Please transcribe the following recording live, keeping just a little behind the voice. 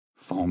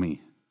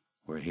Foamy,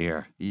 we're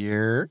here.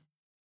 Yeah.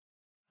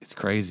 It's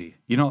crazy.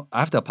 You know, I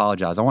have to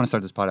apologize. I want to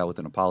start this pod out with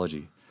an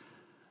apology.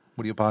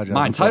 What do you apologize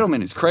My for?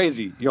 entitlement is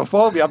crazy. Yo,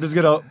 Foamy, I'm just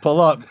going to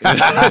pull up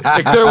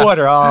in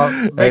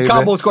Clearwater. Make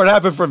combo score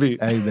happen for me.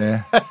 Hey,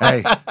 man.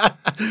 Hey.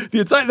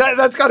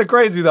 That's kind of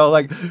crazy, though.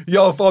 Like,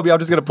 yo, Foamy, I'm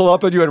just going to pull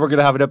up on you and we're going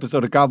to have an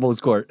episode of Combo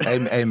Score.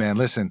 Hey, man,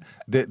 listen.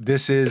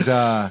 This is,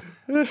 I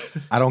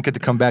don't get to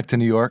come back to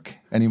New York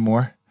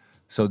anymore.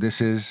 So this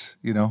is,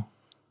 New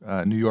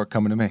York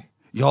coming to me.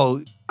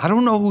 Yo, I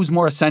don't know who's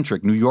more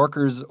eccentric, New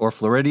Yorkers or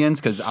Floridians,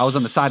 because I was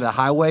on the side of the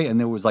highway and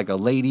there was like a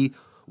lady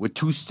with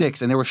 2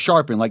 sticks and they were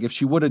sharpened. Like if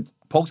she would have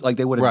poked, like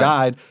they would have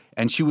died,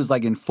 and she was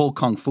like in full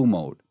kung fu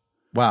mode.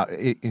 Wow,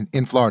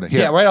 in Florida.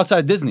 Here. Yeah, right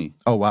outside Disney.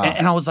 Oh, wow.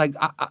 And I was like,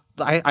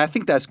 I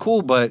think that's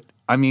cool, but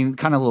I mean,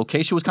 kind of the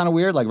location was kind of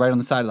weird, like right on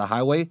the side of the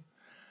highway.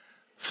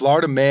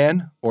 Florida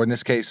man, or in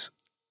this case,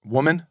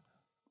 woman,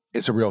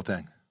 it's a real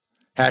thing.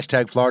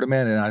 Hashtag Florida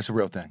man, and it's a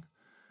real thing.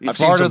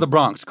 Florida or the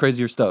Bronx,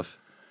 crazier stuff.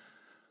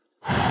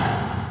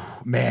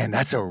 Man,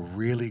 that's a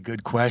really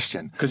good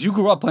question. Because you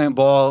grew up playing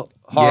ball,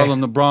 Harlem,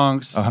 the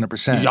Bronx.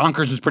 100%.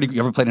 Yonkers was pretty.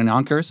 You ever played in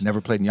Yonkers?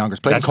 Never played in Yonkers.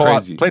 Played That's in co-op.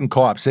 crazy. Played in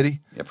Co-op City.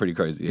 Yeah, pretty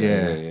crazy.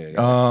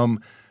 Yeah.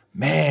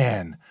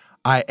 Man,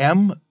 I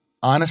am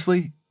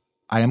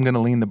going to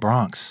lean the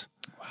Bronx.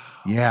 Wow.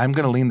 Yeah, I'm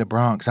going to lean the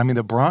Bronx. I mean,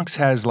 the Bronx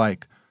has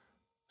like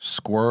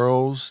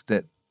squirrels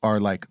that are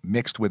like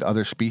mixed with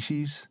other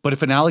species. But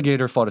if an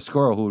alligator fought a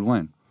squirrel, who would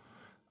win?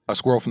 A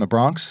squirrel from the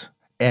Bronx,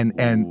 and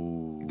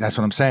that's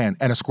what I'm saying.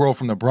 And a squirrel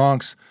from the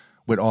Bronx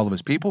with all of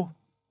his people.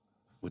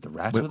 With the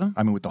rats with him?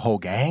 I mean, with the whole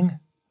gang.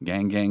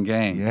 Gang.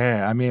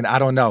 Yeah, I mean, I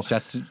don't know.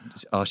 Shouts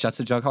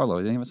to Jug Harlow.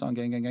 Did he have a song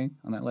Gang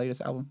on that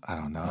latest album? I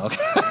don't know. Okay.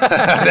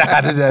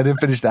 I didn't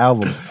finish the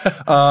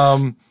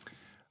album.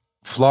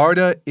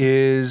 Florida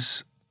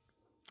is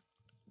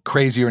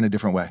crazier in a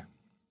different way.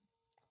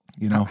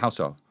 You know? How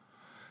so?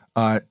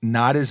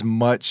 Not as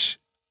much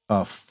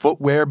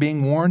footwear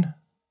being worn.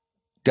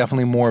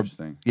 Definitely more,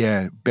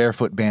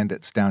 barefoot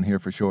bandits down here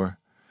for sure.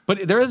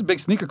 But there is a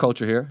big sneaker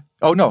culture here.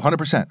 Oh, no,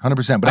 100%. But I'm you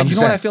just know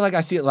saying. what? I feel like I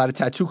see a lot of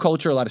tattoo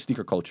culture, a lot of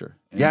sneaker culture.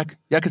 Yeah,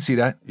 I could see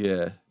that.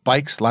 Yeah.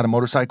 Bikes, a lot of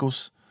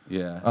motorcycles.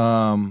 Yeah.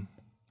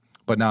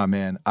 But nah,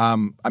 man. I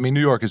mean,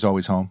 New York is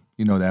always home.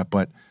 You know that.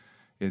 But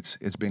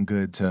it's been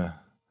good to,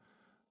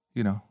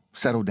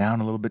 settle down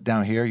a little bit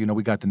down here.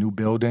 We got the new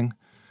building.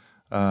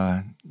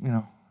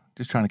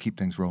 Just trying to keep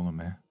things rolling,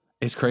 man.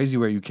 It's crazy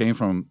where you came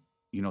from,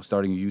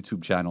 starting a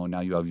YouTube channel, and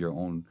now you have your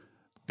own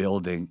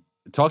building.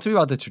 Talk to me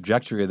about the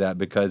trajectory of that,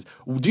 because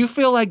do you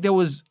feel like there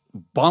was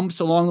bumps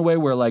along the way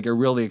where like it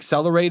really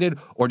accelerated,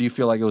 or do you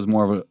feel like it was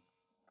more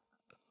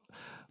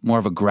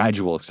of a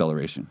gradual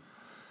acceleration?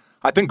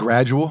 I think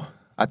gradual.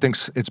 I think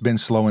it's been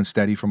slow and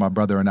steady for my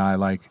brother and I.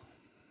 Like,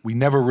 we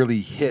never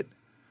really hit.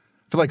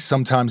 I feel like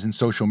sometimes in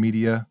social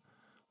media,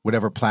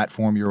 whatever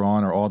platform you're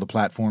on or all the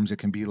platforms, it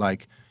can be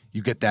like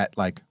you get that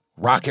like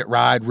rocket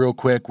ride real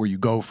quick where you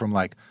go from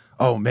like,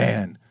 oh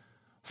man,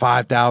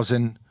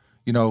 5,000,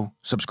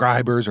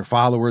 subscribers or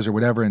followers or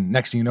whatever. And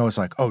next thing you know, it's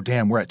like, oh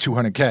damn, we're at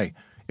 200K.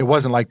 It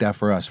wasn't like that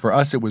for us. For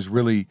us, it was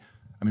really,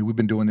 we've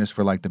been doing this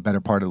for like the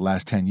better part of the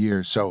last 10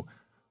 years. So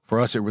for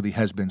us, it really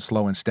has been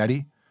slow and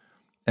steady.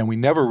 And we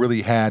never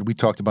really had, we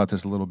talked about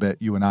this a little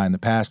bit, you and I in the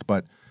past,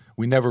 but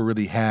we never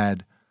really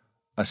had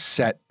a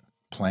set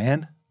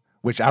plan,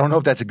 which I don't know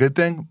if that's a good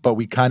thing, but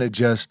we kind of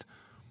just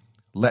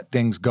let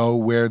things go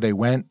where they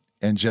went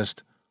and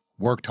just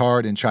worked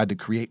hard and tried to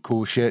create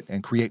cool shit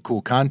and create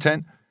cool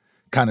content,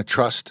 kind of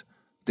trust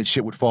that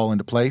shit would fall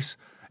into place.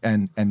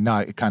 And now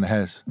it kind of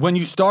has. When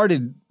you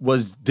started,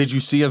 did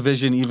you see a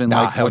vision even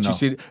like what you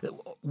see?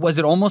 Was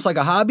it almost like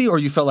a hobby, or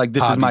you felt like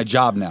this is my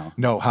job now?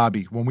 No,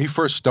 hobby. When we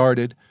first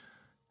started,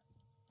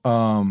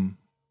 I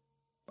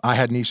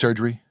had knee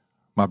surgery.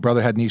 My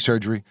brother had knee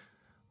surgery.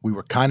 We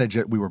were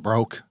we were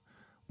broke.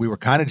 We were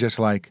kind of just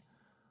like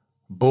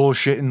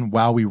bullshitting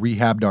while we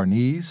rehabbed our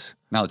knees.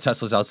 Now the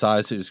Tesla's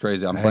outside, so it's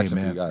crazy. I'm flexing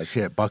for you guys.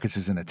 Shit, Buckets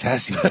is in a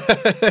Tessie.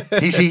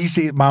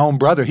 He my own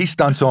brother. He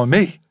stunts on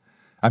me.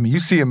 You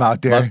see him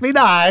out there. Must be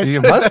nice.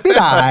 It must be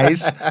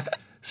nice.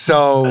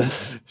 So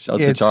shouts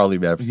to Charlie,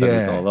 man, for setting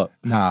this all up.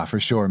 Nah,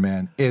 for sure,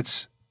 man.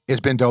 It's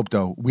been dope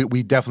though.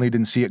 We definitely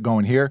didn't see it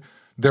going here.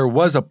 There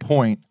was a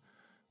point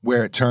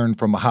where it turned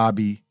from a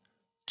hobby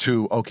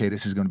to, okay,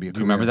 this is going to be a career. Do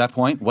you remember that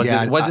point? Was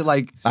it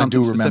like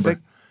something specific?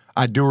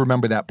 I do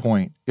remember that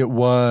point. It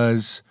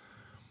was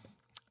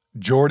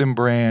Jordan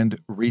Brand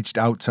reached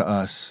out to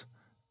us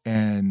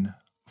and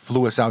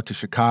flew us out to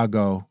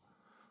Chicago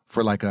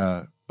for like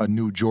a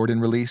new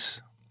Jordan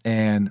release,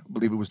 and I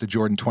believe it was the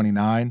Jordan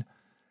 29,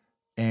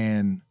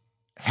 and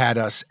had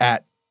us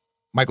at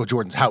Michael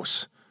Jordan's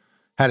house,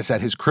 had us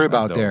at his crib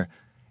out there.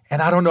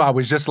 And I don't know, I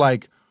was just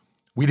like,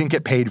 we didn't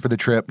get paid for the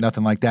trip,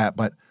 nothing like that,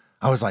 but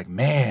I was like,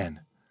 man,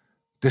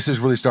 this is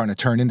really starting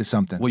to turn into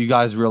something. Well, you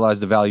guys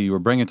realized the value you were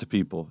bringing to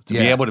people to be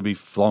able to be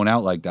flown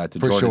out like that to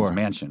Jordan's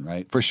mansion,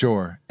 right? For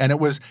sure. And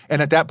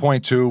at that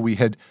point too, we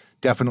had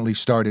definitely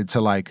started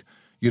to like,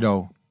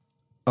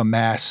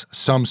 amass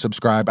some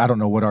I don't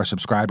know what our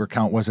subscriber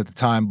count was at the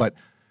time, but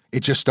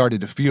it just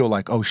started to feel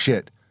like, oh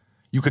shit.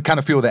 You could kind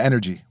of feel the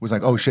energy. It was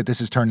like, oh shit,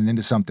 this is turning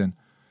into something.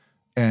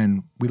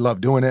 And we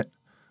love doing it.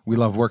 We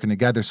love working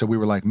together. So we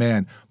were like,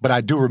 man, but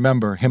I do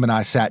remember him and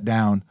I sat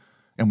down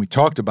and we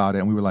talked about it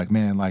and we were like,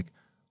 man, like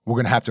we're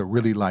going to have to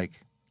really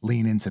like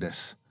lean into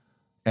this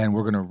and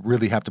we're going to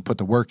really have to put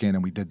the work in.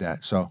 And we did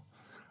that. So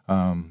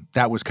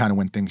that was kind of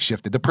when things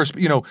shifted.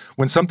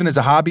 When something is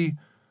a hobby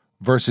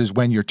versus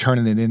when you're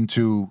turning it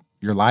into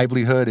your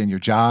livelihood and your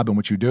job and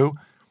what you do,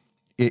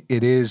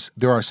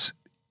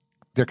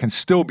 there can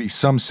still be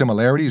some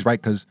similarities,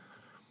 right? Because,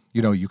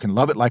 you can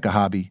love it like a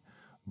hobby,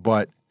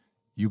 but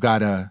you got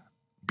to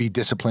be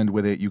disciplined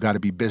with it. You got to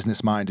be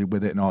business-minded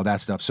with it and all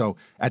that stuff. So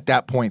at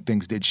that point,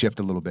 things did shift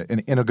a little bit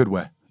in a good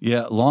way.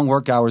 Yeah, long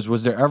work hours.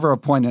 Was there ever a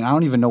point, and I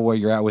don't even know where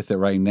you're at with it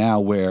right now,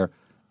 where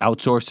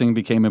outsourcing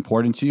became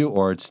important to you,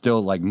 or it's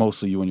still like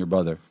mostly you and your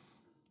brother?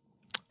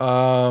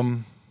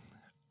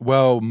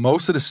 Well,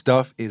 most of the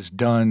stuff is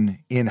done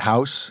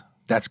in-house.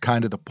 That's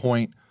kind of the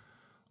point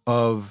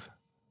of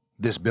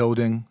this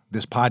building,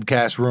 this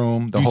podcast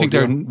room. Do you think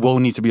there will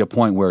need to be a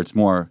point where it's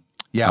more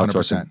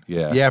outsourcing?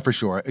 100%. Yeah, for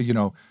sure.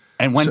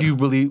 And when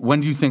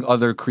do you think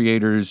other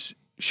creators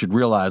should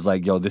realize,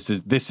 like, yo, this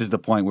is the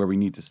point where we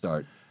need to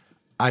start?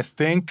 I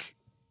think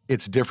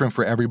it's different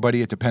for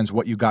everybody. It depends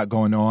what you got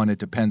going on. It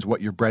depends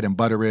what your bread and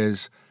butter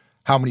is,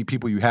 how many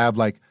people you have.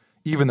 Like,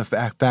 even the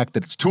fact that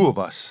it's two of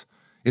us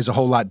is a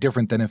whole lot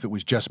different than if it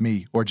was just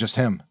me or just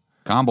him.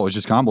 Combo is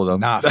just combo, though.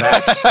 Nah,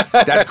 facts.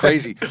 That's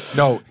crazy.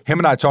 No, him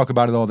and I talk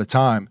about it all the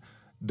time.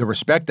 The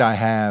respect I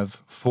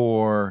have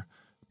for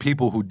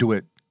people who do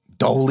it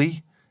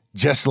dully,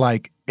 just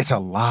like, it's a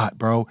lot,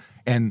 bro.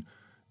 And,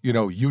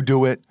 you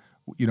do it.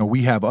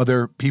 We have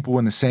other people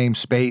in the same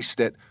space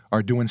that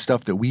are doing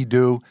stuff that we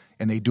do,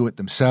 and they do it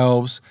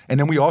themselves. And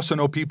then we also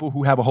know people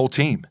who have a whole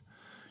team,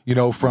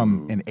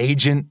 from an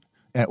agent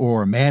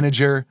or a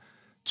manager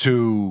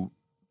to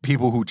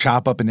people who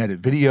chop up and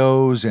edit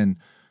videos and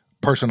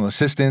personal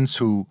assistants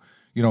who,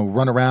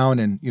 run around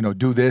and,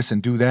 do this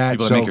and do that.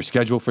 People that make your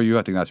schedule for you.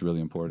 I think that's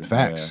really important.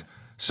 Facts. Yeah.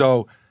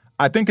 So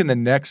I think in the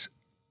next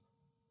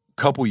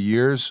couple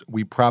years,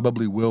 we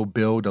probably will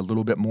build a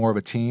little bit more of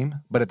a team.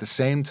 But at the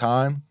same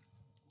time,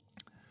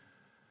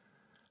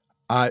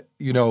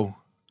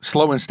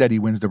 slow and steady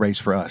wins the race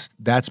for us.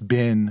 That's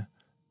been,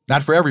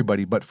 not for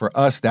everybody, but for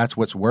us, that's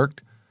what's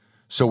worked.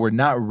 So we're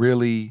not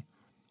really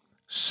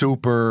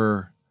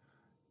super,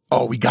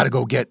 we got to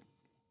go get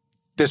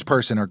this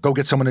person or go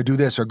get someone to do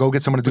this or go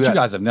get someone to do that. But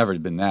you guys have never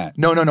been that.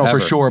 No, Ever. for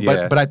sure.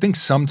 Yeah. But I think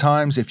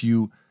sometimes if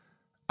you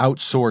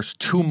outsource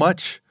too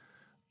much,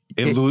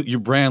 your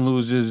brand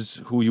loses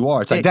who you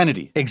are. It's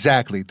identity.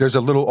 Exactly. There's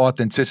a little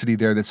authenticity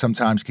there that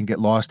sometimes can get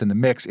lost in the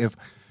mix. If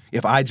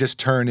I just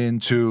turn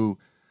into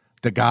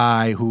the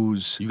guy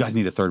who's... You guys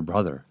need a third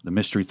brother, the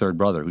mystery third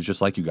brother, who's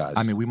just like you guys.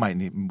 I mean, we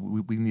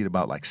need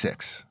about like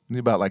six. We need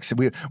about like six.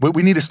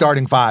 We need a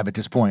starting five at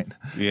this point.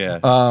 Yeah.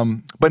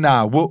 But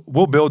nah,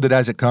 we'll build it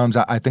as it comes.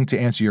 I think to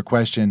answer your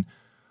question,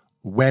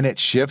 when it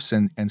shifts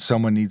and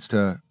someone needs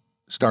to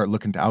start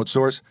looking to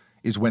outsource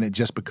is when it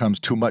just becomes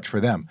too much for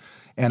them.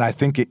 And I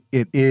think it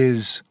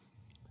is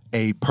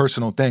a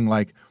personal thing.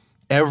 Like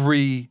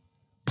every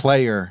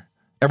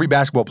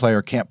basketball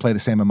player can't play the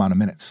same amount of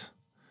minutes.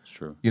 It's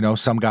true.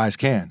 Some guys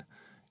can.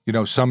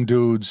 Some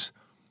dudes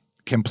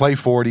can play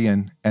 40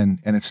 and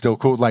it's still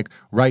cool. Like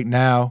right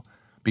now,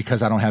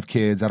 because I don't have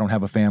kids, I don't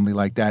have a family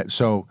like that.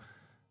 So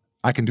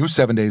I can do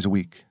 7 days a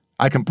week.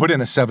 I can put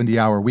in a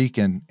 70-hour week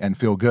and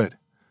feel good.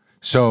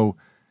 So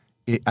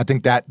I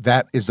think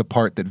that is the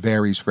part that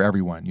varies for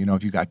everyone.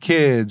 If you got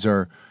kids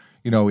or,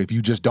 if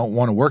you just don't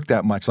want to work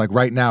that much. Like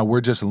right now, we're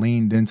just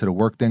leaned into the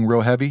work thing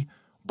real heavy.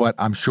 But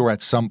I'm sure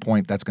at some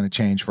point that's going to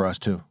change for us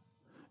too.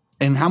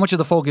 And how much of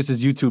the focus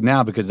is YouTube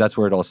now? Because that's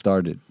where it all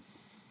started.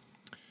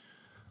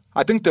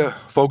 I think the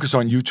focus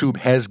on YouTube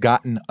has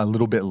gotten a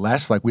little bit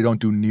less. Like we don't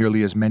do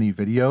nearly as many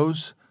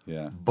videos.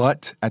 Yeah.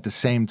 But at the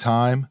same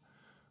time,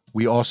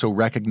 we also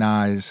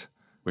recognize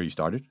where you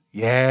started.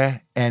 Yeah,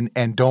 and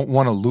don't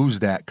want to lose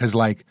that because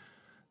like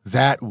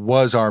that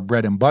was our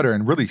bread and butter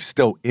and really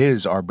still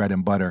is our bread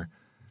and butter.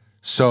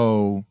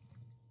 So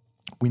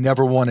we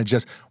never want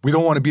to we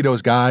don't want to be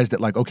those guys that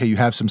like, okay, you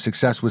have some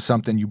success with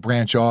something, you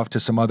branch off to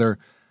some other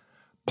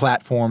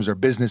platforms or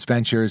business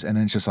ventures, and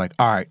then it's just like,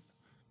 all right,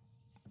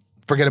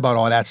 forget about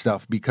all that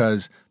stuff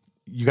because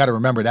you got to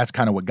remember that's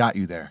kind of what got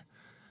you there.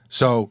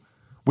 So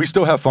we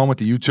still have fun with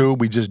the YouTube.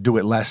 We just do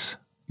it less.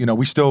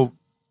 We still,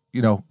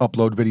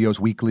 upload videos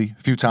weekly,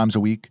 a few times a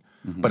week.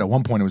 Mm-hmm. But at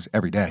one point it was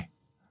every day.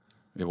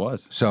 It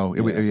was. So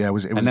it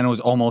was. And then it was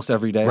almost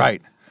every day.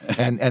 Right.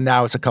 And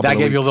now it's a couple that of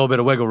gave weeks. you a little bit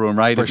of wiggle room,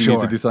 right? For if you sure.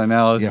 need to do something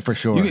else. Yeah, for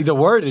sure. The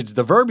wordage,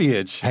 the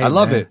verbiage. Hey, I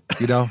love man,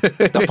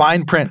 it. The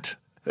fine print.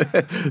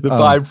 The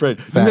fine print.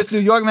 You facts. miss New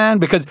York, man?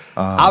 Because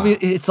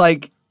obviously it's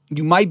like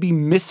you might be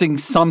missing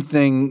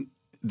something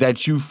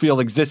that you feel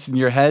exists in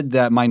your head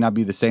that might not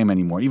be the same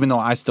anymore, even though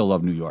I still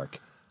love New York.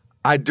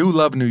 I do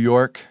love New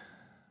York,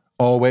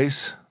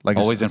 always. Like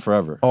always and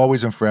forever.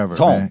 Always and forever. It's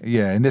home. Man.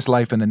 Yeah, in this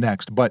life and the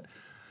next. But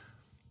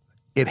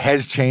it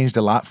has changed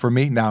a lot for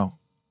me. Now,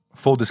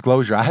 full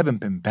disclosure, I haven't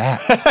been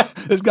back.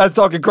 This guy's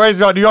talking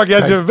crazy about New York. He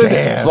hasn't been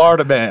there.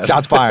 Florida man.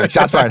 Shots fired.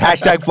 Shots fired.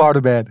 Hashtag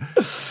Florida man.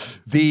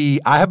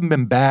 I haven't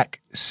been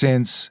back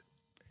since,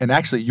 and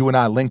actually you and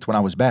I linked when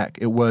I was back.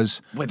 It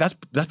was. Wait, that's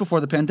before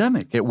the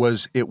pandemic. It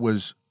was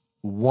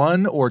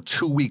 1 or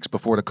 2 weeks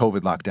before the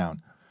COVID lockdown.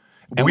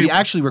 And we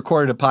actually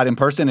recorded a pod in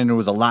person, and it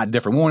was a lot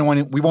different.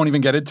 We won't even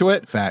get into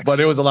it. Facts. But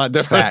it was a lot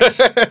different.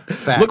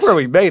 Facts. Look where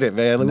we made it,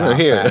 man. Look, we're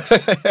here.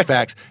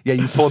 Facts. Yeah,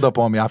 you pulled up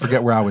on me. I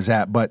forget where I was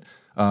at, but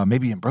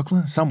maybe in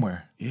Brooklyn,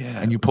 somewhere.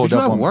 Yeah. And you pulled Did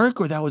up you on have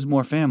work, or that was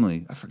more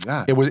family? I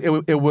forgot. It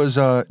was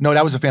no,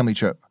 that was a family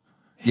trip.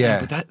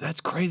 Yeah. But that's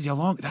crazy. How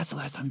long? That's the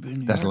last time you've been in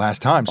New York? That's the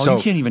last time. Oh, so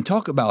you can't even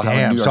talk about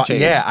how New York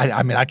changed. Yeah,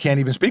 I mean, I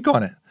can't even speak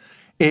on it.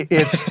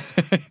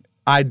 It's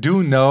I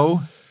do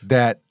know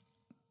that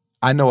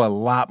I know a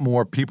lot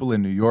more people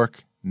in New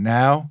York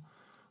now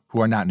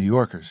who are not New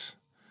Yorkers.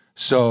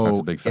 So That's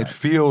a big fact. It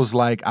feels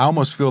like, I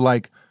almost feel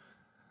like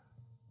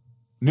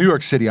New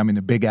York City, I mean,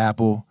 the Big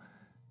Apple,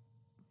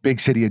 big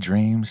city of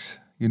dreams,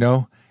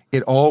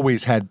 it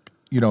always had,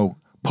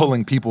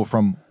 pulling people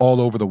from all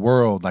over the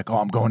world, like, oh,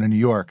 I'm going to New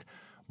York.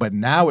 But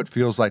now it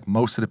feels like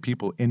most of the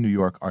people in New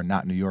York are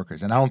not New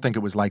Yorkers. And I don't think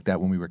it was like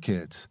that when we were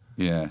kids.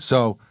 Yeah.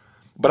 So,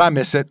 but I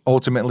miss it.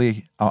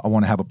 Ultimately, I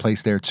want to have a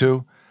place there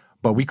too.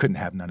 But we couldn't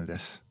have none of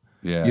this.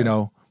 Yeah.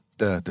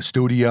 The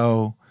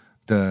studio,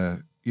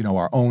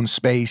 our own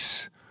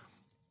space,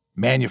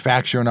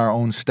 manufacturing our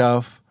own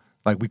stuff.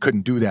 Like, we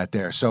couldn't do that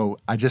there. So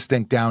I just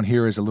think down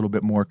here is a little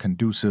bit more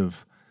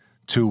conducive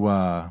to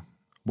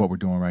what we're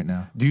doing right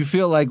now. Do you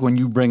feel like when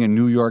you bring a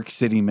New York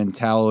City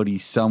mentality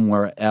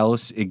somewhere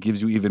else, it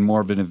gives you even more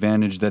of an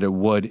advantage than it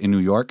would in New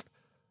York?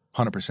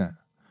 100%.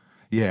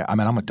 Yeah, I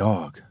mean, I'm a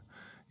dog.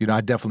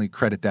 I definitely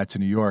credit that to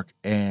New York.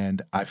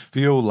 And I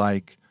feel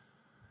like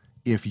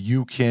if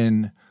you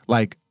can,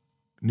 like,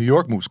 New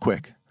York moves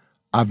quick.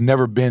 I've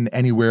never been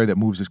anywhere that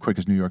moves as quick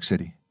as New York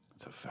City.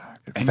 That's a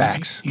fact.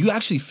 Facts. You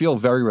actually feel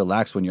very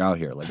relaxed when you're out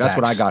here. Like, that's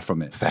what I got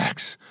from it.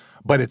 Facts.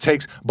 But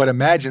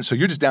imagine, so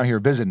you're just down here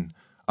visiting.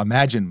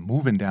 Imagine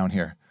moving down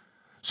here.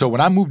 So when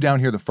I moved down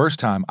here the first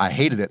time, I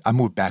hated it. I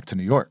moved back to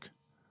New York.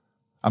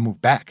 I moved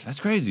back. That's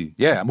crazy.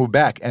 Yeah, I moved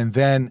back. And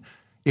then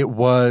it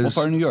was... What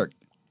part of New York?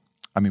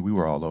 I mean, we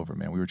were all over,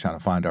 man. We were trying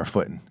to find our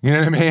footing. You know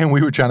what I mean?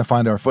 We were trying to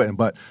find our footing.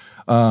 But...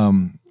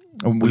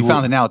 we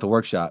found it now at the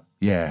workshop.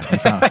 Yeah,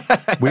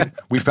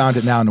 we found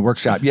it now in the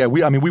workshop. Yeah,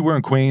 we were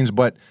in Queens,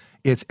 but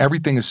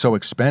everything is so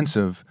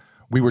expensive.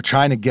 We were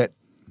trying to get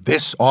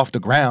this off the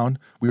ground.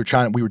 We were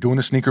doing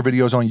the sneaker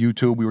videos on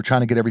YouTube. We were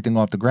trying to get everything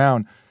off the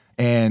ground,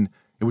 and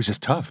it was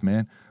just tough,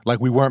 man. Like,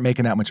 we weren't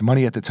making that much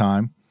money at the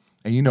time,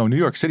 and New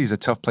York City is a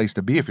tough place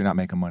to be if you're not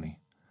making money.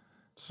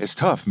 It's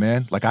tough,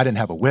 man. Like, I didn't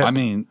have a whip. I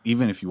mean,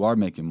 even if you are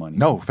making money.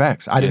 No,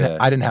 facts. I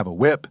didn't have a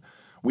whip.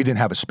 We didn't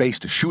have a space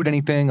to shoot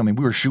anything. I mean,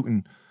 we were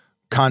shooting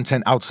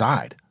content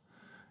outside,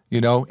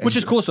 which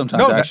is cool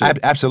sometimes. No, actually.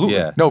 Absolutely.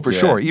 Yeah. No, for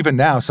sure. Even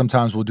now,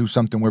 sometimes we'll do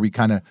something where we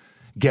kind of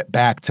get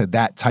back to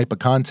that type of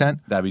content.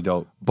 That'd be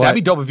dope. That'd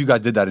be dope if you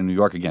guys did that in New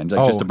York again,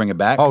 just to bring it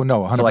back. Oh,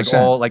 no, 100%. So like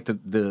all like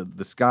the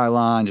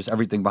skyline, just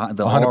everything behind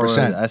the 100%. Aura,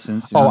 the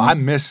essence. I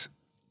miss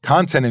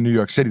content in New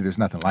York City. There's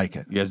nothing like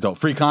it. Yeah, it's dope.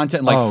 Free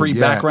content, like free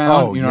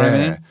background. You know what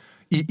I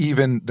mean?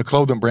 Even the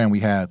clothing brand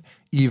we have,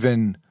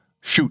 even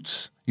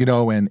shoots,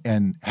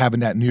 and having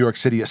that New York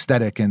City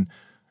aesthetic and,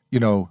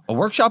 a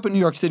workshop in New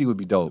York City would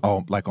be dope.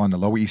 Oh, like on the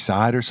Lower East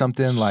Side or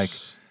something? Like,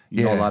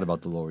 you know a lot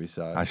about the Lower East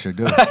Side. I sure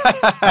do.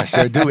 I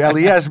sure do.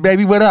 LES,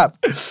 baby, what up?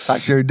 I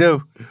sure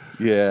do.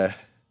 Yeah.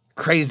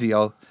 Crazy,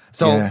 yo.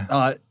 So,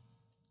 I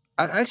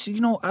actually,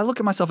 I look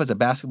at myself as a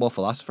basketball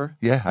philosopher.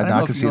 Yeah,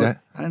 I can see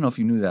that. I don't know if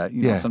you knew that.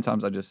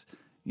 Sometimes I just,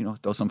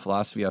 throw some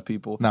philosophy at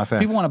people. Not fair.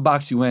 People want to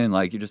box you in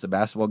like you're just a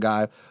basketball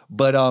guy.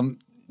 But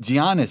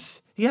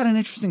Giannis, he had an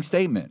interesting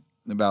statement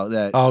about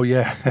that. Oh,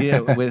 yeah.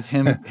 Yeah, with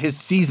his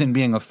season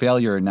being a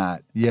failure or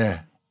not. Yeah.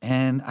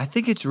 And I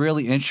think it's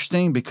really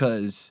interesting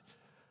because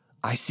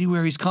I see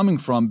where he's coming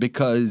from,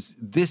 because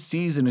this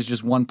season is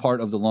just one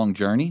part of the long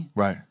journey.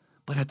 Right.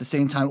 But at the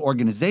same time,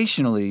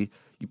 organizationally,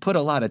 you put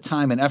a lot of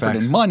time and effort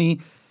Facts. and money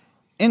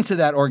into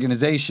that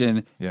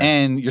organization,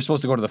 and you're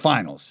supposed to go to the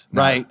finals,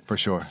 right? For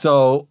sure.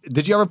 So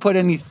did you ever put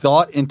any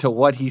thought into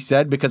what he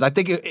said? Because I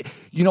think,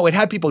 it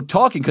had people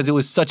talking because it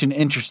was such an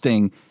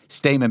interesting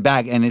statement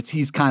back, and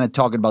he's kind of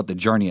talking about the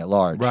journey at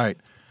large. Right.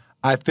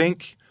 I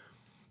think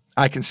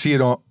I can see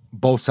it on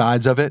both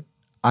sides of it.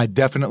 I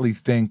definitely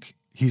think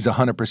he's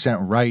 100%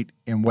 right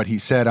in what he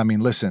said. I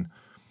mean, listen,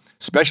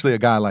 especially a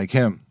guy like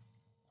him,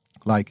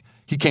 like,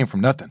 he came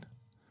from nothing.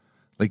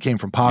 Like, came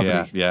from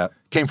poverty. Yeah.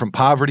 Came from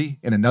poverty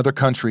in another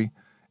country,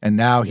 and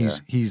now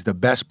he's the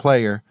best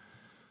player,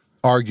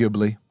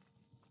 arguably,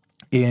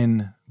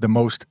 in the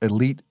most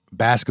elite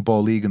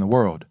basketball league in the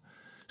world.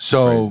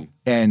 So, Crazy.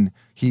 And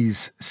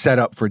he's set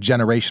up for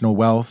generational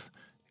wealth,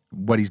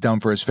 what he's done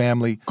for his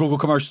family. Google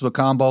commercials with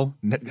Combo.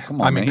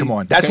 Come on, man. Come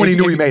on. That's when he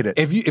knew he made it.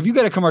 If you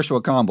get a commercial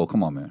with Combo,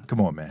 come on, man.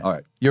 Come on, man. All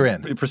right. You're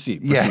in.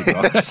 Proceed, Yeah. bro.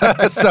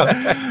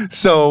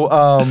 So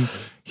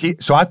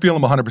I feel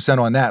him 100%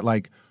 on that.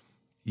 Like,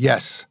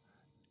 yes,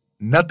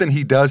 nothing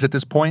he does at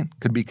this point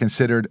could be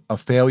considered a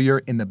failure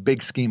in the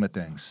big scheme of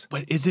things.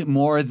 But is it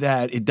more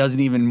that it doesn't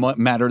even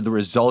matter the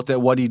result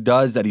at what he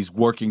does, that he's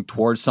working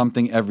towards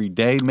something every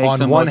day makes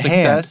him a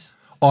success?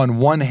 On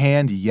one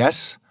hand,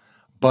 yes.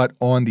 But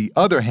on the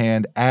other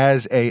hand,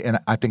 and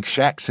I think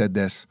Shaq said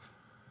this,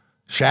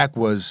 Shaq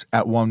was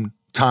at one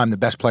time the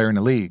best player in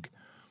the league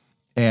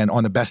and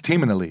on the best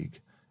team in the league.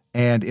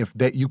 And if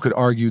that, you could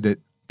argue that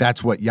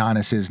that's what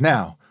Giannis is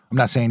now. I'm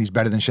not saying he's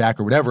better than Shaq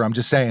or whatever. I'm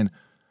just saying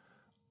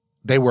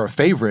they were a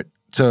favorite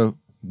to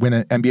win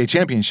an NBA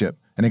championship,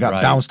 and they got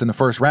bounced in the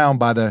first round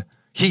by the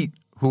Heat,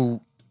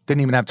 who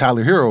didn't even have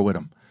Tyler Hero with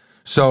them.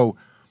 So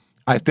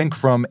I think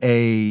from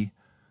a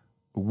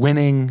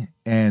winning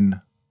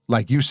and,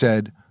 like you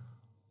said,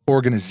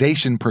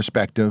 organization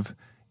perspective,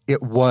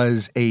 it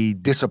was a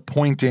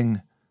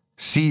disappointing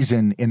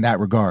season in that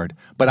regard.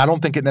 But I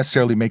don't think it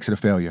necessarily makes it a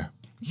failure.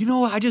 You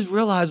know, I just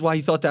realized why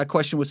you thought that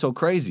question was so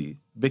crazy.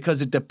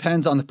 Because it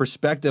depends on the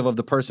perspective of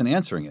the person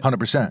answering it.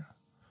 100%.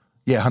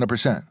 Yeah,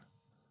 100%.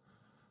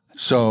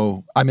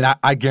 So, I mean,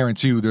 I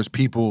guarantee you there's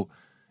people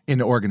in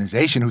the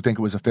organization who think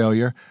it was a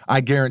failure. I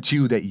guarantee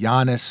you that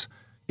Giannis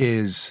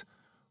is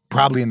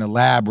probably in the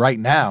lab right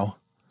now,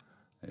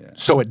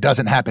 so it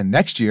doesn't happen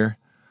next year.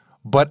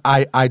 But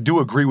I do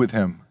agree with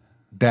him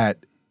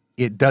that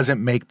it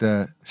doesn't make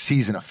the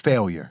season a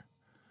failure.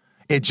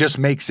 It just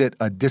makes it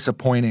a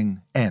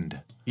disappointing end.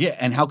 Yeah,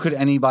 and how could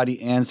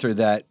anybody answer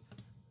that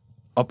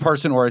a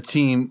person or a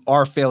team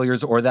are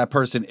failures or that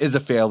person is a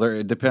failure?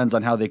 It depends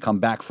on how they come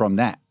back from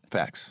that.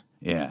 Facts.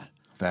 Yeah.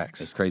 Facts.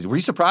 It's crazy. Were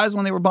you surprised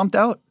when they were bumped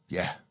out?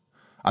 Yeah.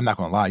 I'm not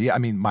going to lie. Yeah, I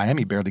mean,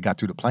 Miami barely got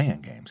through the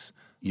play-in games.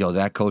 Yo,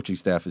 that coaching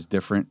staff is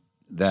different.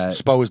 That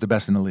Spo is the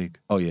best in the league.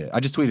 Oh, yeah. I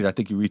just tweeted. I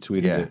think you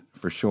retweeted it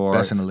for sure.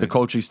 Best in the league. The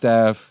coaching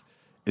staff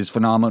is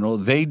phenomenal.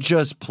 They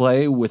just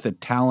play with a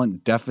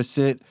talent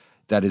deficit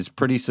that is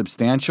pretty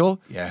substantial.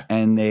 Yeah.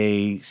 And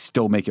they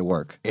still make it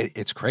work.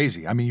 It's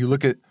crazy. I mean, you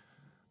look at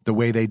the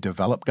way they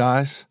develop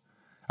guys.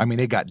 I mean,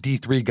 they got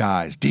D3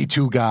 guys,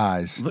 D2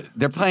 guys.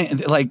 They're playing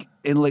like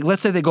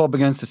let's say they go up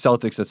against the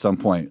Celtics at some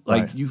point.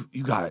 Like Right.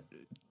 you got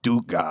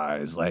Duke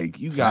guys. Like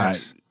you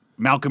Facts. got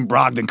Malcolm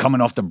Brogdon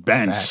coming off the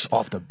bench. Facts.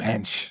 Off the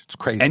bench. It's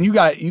crazy. And you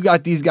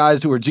got these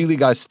guys who are G League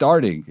guys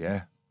starting.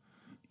 Yeah.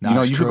 You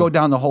know, you could go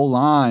down the whole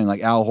line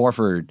like Al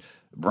Horford,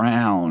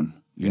 Brown.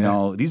 You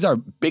know, these are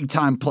big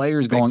time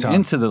players going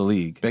into the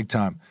league. Big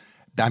time.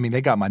 I mean,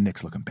 they got my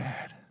Knicks looking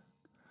bad.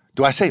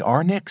 Do I say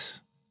our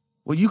Knicks?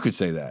 Well, you could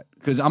say that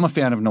because I'm a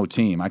fan of no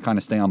team. I kind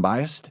of stay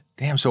unbiased.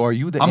 Damn, so are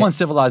you the... I'm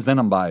uncivilized, then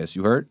I'm biased.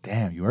 You heard?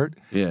 Damn, you heard?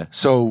 Yeah.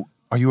 So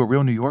are you a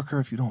real New Yorker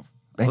if you don't...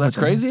 Well, that's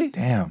crazy.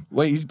 Damn.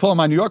 Wait, you pulling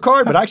my New York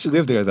card? But I actually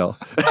live there, though.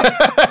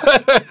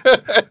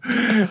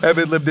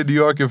 Haven't lived in New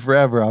York in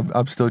forever.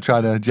 I'm still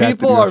trying to jack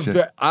People the New York are...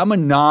 shit. I'm a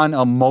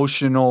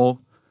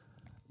non-emotional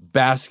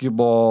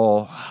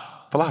basketball...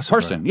 Philosopher.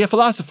 person. Yeah,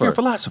 philosopher. You're a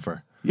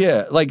philosopher.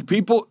 Yeah, like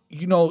people,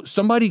 you know,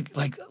 somebody,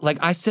 like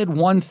I said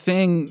one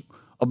thing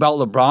about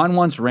LeBron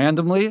once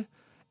randomly,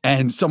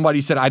 and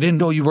somebody said, I didn't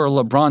know you were a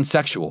LeBron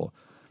sexual.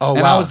 Oh,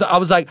 and wow. I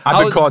was like...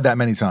 I've been called that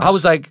many times. I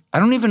was like, I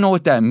don't even know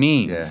what that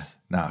means.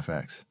 Yeah. Nah,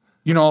 facts.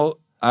 You know,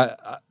 I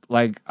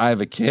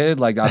have a kid.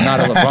 Like, I'm not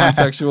a LeBron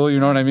sexual. You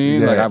know what I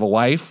mean? Yeah. Like, I have a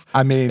wife.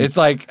 I mean... It's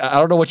like, I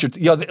don't know what you're...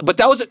 You know, but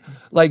that was,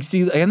 like,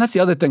 see, and that's the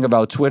other thing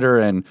about Twitter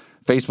and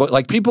Facebook.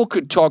 Like, people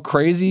could talk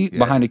crazy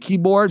behind a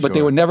keyboard, but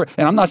they would never...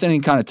 And I'm not saying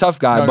any kind of tough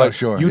guy, but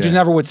you just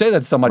never would say that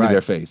to somebody to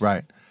their face.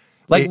 Right.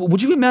 Like,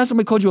 would you be mad if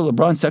somebody called you a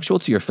LeBron sexual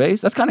to your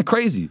face? That's kind of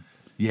crazy.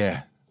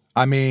 Yeah.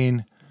 I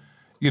mean,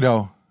 you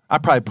know,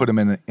 I'd probably put him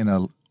in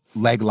a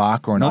leg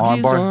lock or an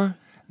Nuggies armbar.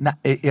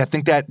 I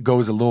think that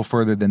goes a little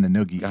further than the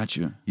noogie. Got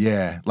you.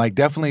 Yeah. Like,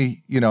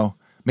 definitely, you know,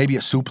 maybe a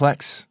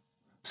suplex,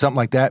 something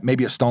like that.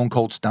 Maybe a stone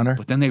cold stunner.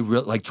 But then they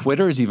like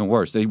Twitter is even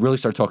worse. They really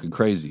start talking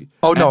crazy.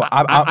 Oh, no.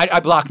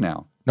 I block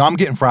now. No, I'm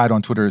getting fried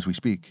on Twitter as we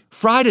speak.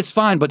 Fried is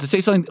fine, but to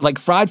say something like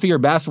fried for your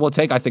basketball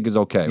take, I think is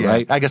okay, Yeah,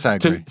 right? I guess I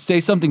agree. To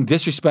say something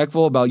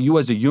disrespectful about you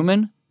as a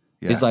human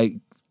is Yeah. like,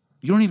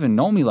 you don't even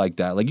know me like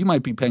that. Like, you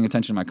might be paying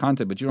attention to my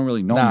content, but you don't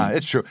really know Nah, me.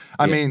 it's true.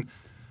 I mean,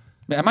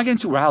 Man, am I getting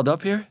too riled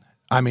up here?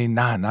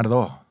 nah, not at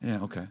all.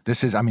 Yeah, okay.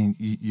 This is, I mean,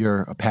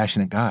 you're a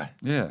passionate guy.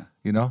 Yeah,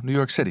 You know, New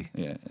York City.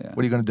 yeah. What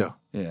are you going to do?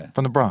 Yeah.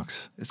 From the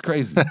Bronx. It's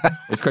crazy.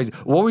 It's crazy.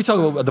 What were we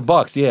talking about? The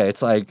Bucks. Yeah,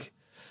 it's like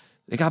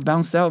they got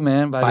bounced out,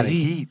 man, by the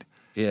Heat.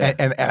 Yeah.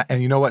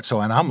 And you know what? So,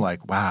 and I'm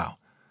like, wow,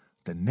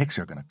 the Knicks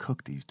are going to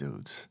cook these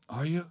dudes.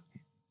 Are you?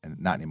 And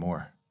not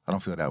anymore. I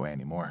don't feel that way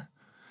anymore.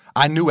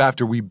 I knew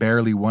after we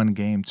barely won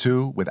game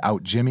 2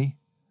 without Jimmy,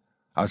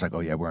 I was like, oh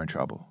yeah, we're in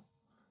trouble.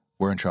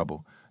 We're in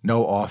trouble.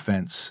 No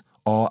offense,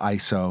 all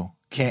ISO,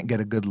 can't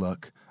get a good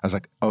look. I was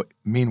like, oh,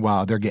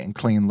 meanwhile, they're getting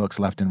clean looks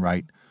left and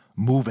right,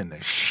 moving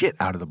the shit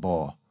out of the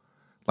ball.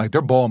 Like,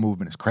 their ball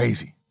movement is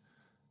crazy.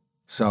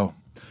 So.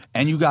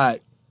 And you got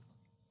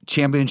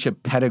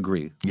championship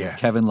pedigree. Yeah.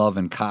 Kevin Love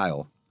and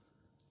Kyle.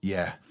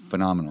 Yeah.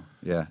 Phenomenal.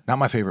 Yeah. Not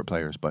my favorite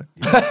players, but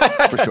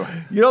yeah, for sure.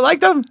 You don't like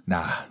them?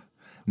 Nah.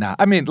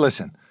 I mean,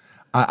 listen,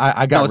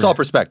 I got. No, it's all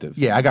perspective.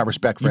 Yeah, I got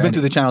respect for. You've been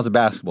through the channels of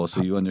basketball,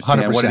 so you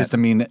understand 100%. what it is to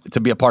mean to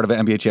be a part of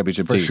an NBA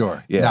championship for team.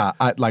 sure. Yeah.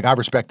 I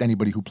respect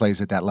anybody who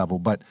plays at that level,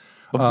 but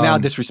Now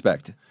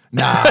disrespect.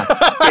 nah,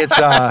 it's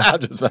I'm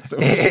just messing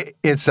with you.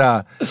 it's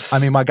I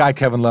mean, my guy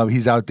Kevin Love,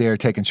 he's out there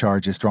taking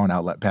charges, throwing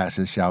outlet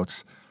passes,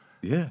 shouts.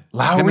 Yeah. Him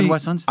Lowry, and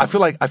Wes Unseld.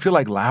 I feel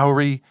like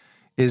Lowry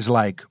is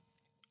like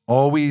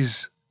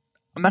always.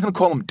 I'm not gonna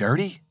call him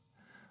dirty,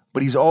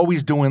 but he's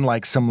always doing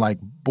like some like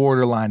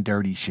borderline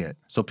dirty shit.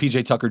 So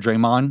PJ Tucker,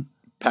 Draymond,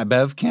 Pat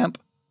Bev camp?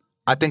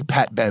 I think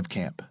Pat Bev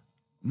camp.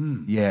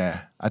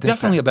 Yeah, I think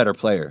Definitely a better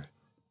player.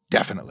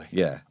 definitely.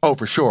 Yeah. Oh,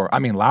 for sure. I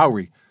mean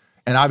Lowry,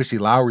 and obviously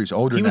Lowry's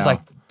older. He was now.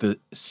 like the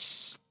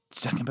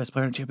second best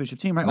player on the championship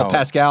team, right? No. Oh,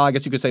 Pascal. I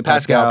guess you could say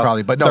Pascal Pascal.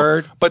 probably, but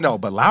third.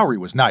 but Lowry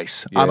was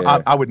nice. Yeah.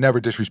 I would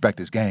never disrespect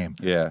his game.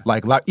 Yeah.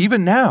 Like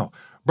even now,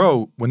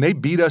 bro, when they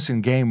beat us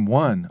in game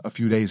 1 a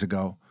few days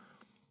ago,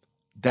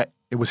 that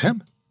it was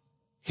him.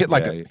 Hit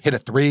a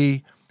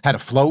three, had a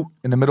float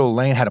in the middle of the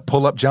lane, had a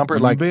pull up jumper.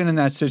 When like you've been in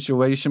that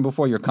situation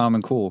before, you're calm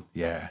and cool.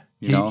 yeah,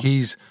 You know?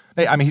 he's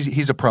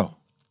a pro.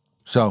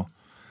 So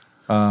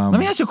Let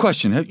me ask you a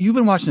question. You've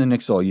been watching the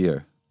Knicks all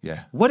year.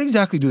 yeah, What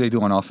exactly do they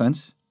do on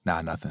offense?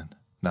 nothing.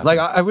 Like,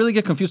 I really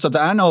get confused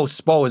sometimes. I know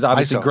Spo is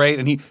obviously ISO. great,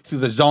 and he threw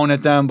the zone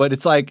at them, but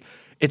it's like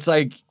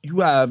you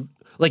have,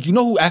 like, you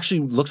know who actually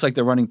looks like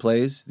they're running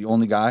plays? The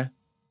only guy?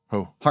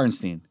 Who?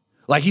 Hartenstein.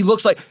 Like, he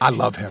looks like... I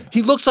love him.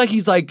 He looks like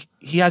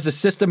he has a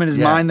system in his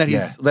Yeah, mind that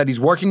he's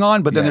working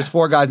on, but then Yeah. there's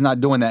 4 guys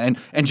not doing that.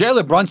 And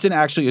Jalen Brunson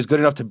actually is good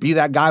enough to be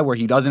that guy where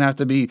he doesn't have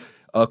to be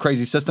a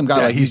crazy system guy.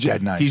 Yeah, like he's ju-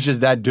 dead nice. He's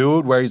just that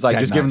dude where he's like, Dead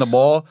just give him the nice.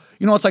 ball.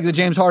 You know, it's like the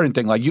James Harden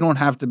thing. Like, you don't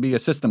have to be a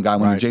system guy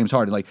when you're Right. James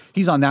Harden. Like,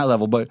 he's on that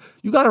level, but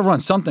you got to run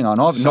something on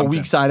offense. No Something.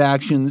 weak side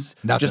actions,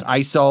 Nothing. just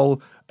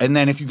ISO. And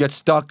then if you get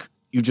stuck,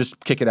 you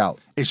just kick it out.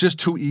 It's just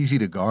too easy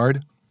to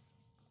guard,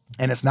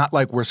 and it's not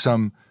like we're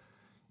some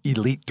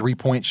elite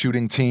 3-point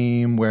shooting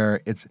team where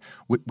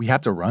we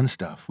have to run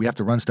stuff. We have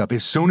to run stuff.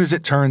 As soon as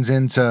it turns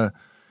into,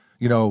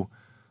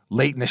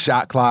 late in the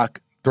shot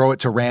clock, throw it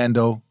to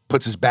Randall,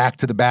 puts his back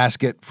to the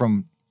basket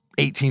from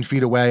 18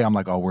 feet away, I'm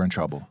like, oh, we're in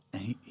trouble.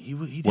 And he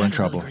We're had in a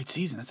trouble. really great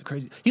season. That's a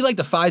crazy. He like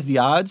defies the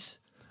odds.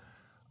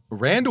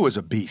 Randall is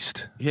a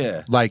beast.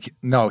 Yeah. Like,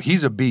 no,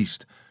 he's a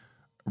beast.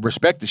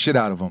 Respect the shit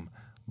out of him.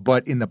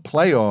 But in the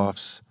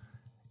playoffs,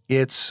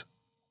 it's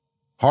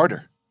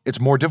harder. It's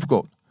more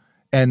difficult.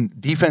 And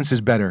defense is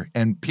better.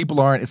 And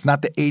it's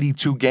not the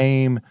 82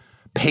 game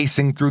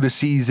pacing through the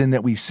season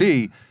that we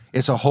see.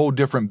 It's a whole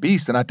different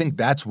beast. And I think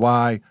that's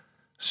why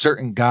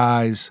certain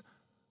guys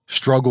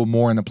struggle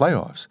more in the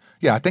playoffs.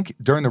 Yeah, I think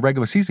during the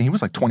regular season, he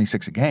was like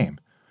 26 a game.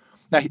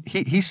 Now,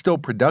 he's still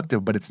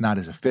productive, but it's not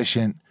as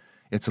efficient.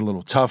 It's a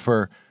little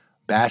tougher.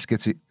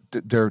 Baskets,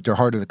 they're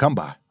harder to come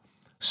by.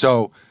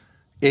 So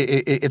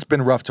it's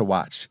been rough to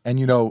watch.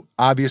 And,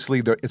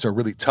 obviously it's a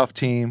really tough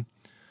team.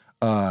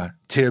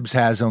 Tibbs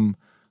has them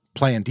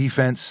playing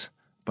defense,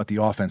 but the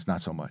offense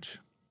not so much.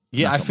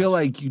 Yeah, I feel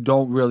like you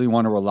don't really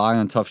want to rely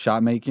on tough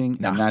shot making,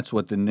 Nah. and that's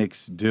what the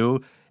Knicks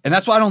do. And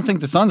that's why I don't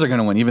think the Suns are going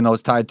to win, even though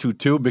it's tied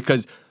 2-2,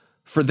 because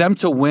for them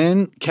to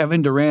win,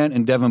 Kevin Durant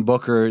and Devin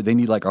Booker, they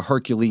need like a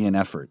Herculean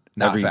effort.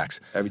 Facts.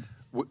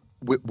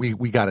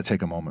 We got to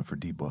take a moment for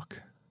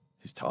D-Book.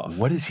 He's tough.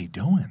 What is he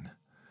doing?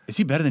 Is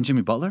he better than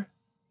Jimmy Butler?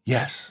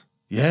 Yes.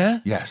 Yeah?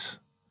 Yes.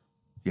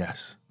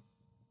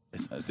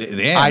 It's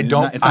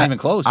not even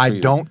close. I for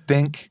you. don't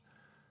think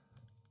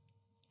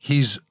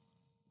he's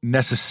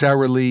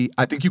necessarily.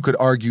 I think you could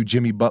argue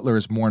Jimmy Butler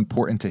is more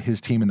important to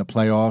his team in the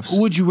playoffs. Who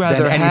would you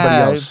rather than anybody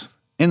have else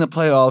in the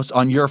playoffs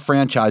on your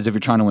franchise if you're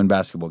trying to win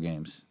basketball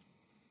games?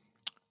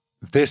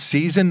 this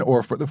season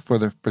or for the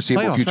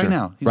foreseeable Playoffs future? right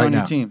now. He's on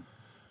your team.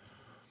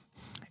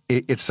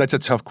 It's such a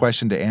tough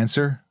question to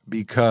answer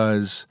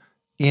because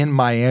in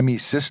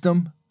Miami's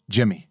system,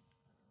 Jimmy.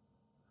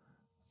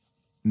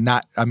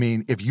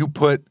 If you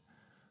put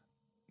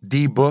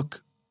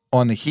D-Book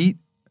on the Heat,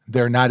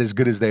 they're not as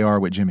good as they are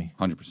with Jimmy.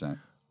 100%.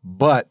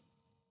 But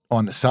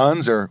on the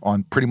Suns or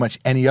on pretty much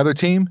any other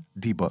team,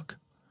 D-Book.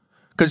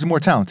 Because he's more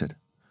talented.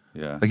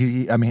 Yeah. Like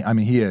he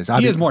is.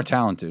 He is more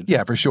talented.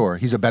 Yeah, for sure.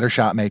 He's a better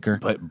shot maker.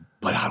 But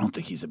I don't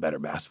think he's a better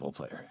basketball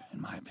player,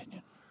 in my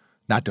opinion.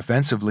 Not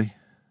defensively.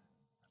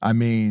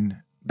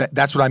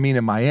 That's what I mean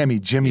in Miami.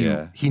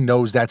 Jimmy, he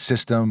knows that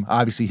system.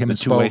 Obviously, him The and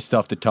Spo. two-way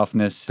stuff, the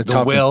toughness, the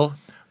toughness. will.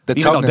 The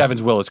Even though toughness.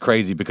 Devin's will is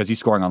crazy because he's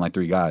scoring on like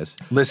 3 guys.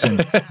 Listen,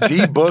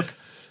 D-Book,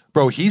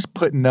 bro, he's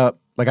putting up,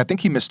 I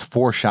think he missed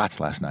 4 shots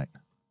last night.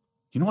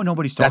 You know what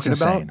nobody's That's talking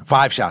insane. about?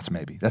 5 shots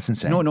maybe. That's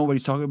insane. You know what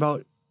nobody's talking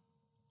about?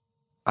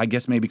 I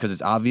guess maybe because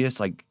it's obvious.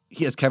 Like,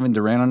 he has Kevin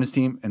Durant on his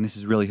team, and this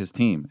is really his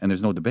team, and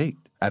there's no debate.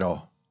 At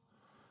all.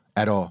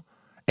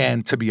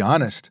 And to be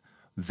honest,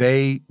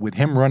 with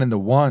him running the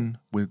one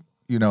with,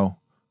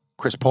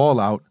 Chris Paul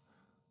out,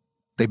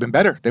 they've been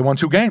better. They won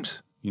 2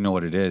 games. You know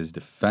what it is,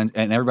 defense,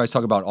 and everybody's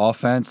talking about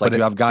offense. Like, But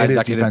you have guys it is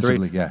that can hit 3.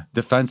 defensively, yeah.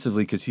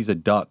 Defensively, because he's a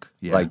duck.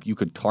 Yeah. Like, you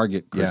could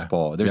target Chris Yeah.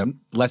 Paul. There's Yep.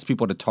 less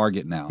people to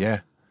target now. Yeah.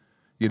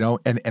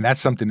 And that's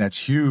something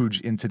that's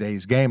huge in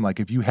today's game. Like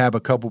if you have a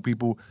couple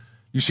people,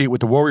 you see it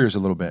with the Warriors a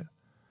little bit.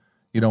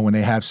 You know, when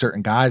they have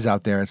certain guys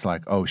out there, it's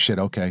like, oh shit,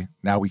 okay,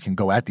 now we can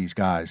go at these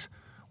guys.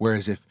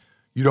 Whereas if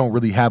you don't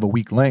really have a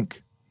weak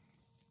link,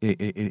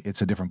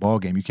 it's a different ball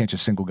game. You can't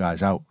just single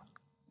guys out.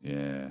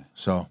 Yeah.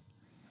 So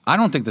I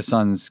don't think the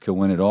Suns can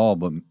win it all,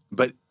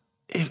 but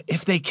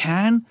if they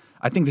can,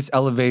 I think this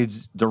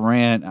elevates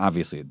Durant.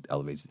 Obviously, it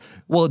elevates.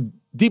 Well,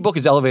 D-Book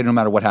is elevated no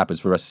matter what happens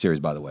for the rest of the series,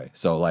 by the way.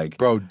 So, like,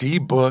 bro,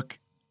 D-Book,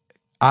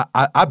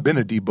 I've been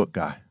a D-Book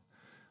guy,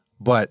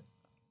 but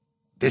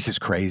this is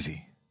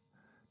crazy.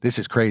 This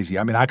is crazy.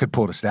 I mean, I could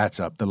pull the stats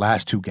up. The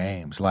last 2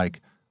 games,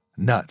 like,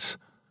 nuts.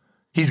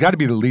 He's got to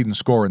be the leading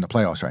scorer in the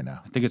playoffs right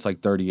now. I think it's like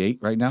 38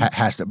 right now.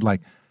 Has to,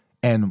 like,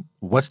 and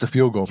what's the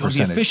field goal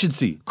percentage? The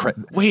efficiency.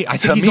 Wait,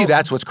 to me,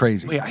 that's what's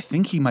crazy. Wait, I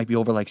think he might be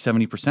over like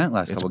 70%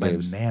 last couple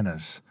games. It's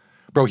bananas.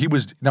 Bro, he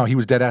was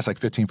dead ass like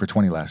 15 for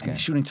 20 last game.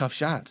 He's shooting tough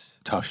shots.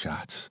 Tough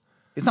shots.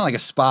 It's not like a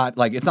spot,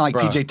 like it's not like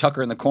PJ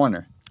Tucker in the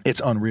corner. It's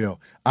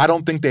unreal. I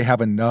don't think they have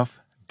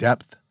enough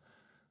depth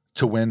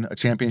to win a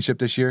championship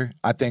this year.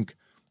 I think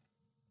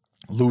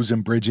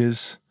losing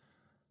Bridges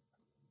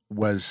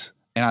was...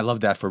 And I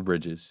love that for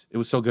Bridges. It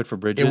was so good for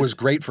Bridges. It was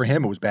great for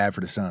him. It was bad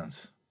for the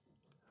Suns.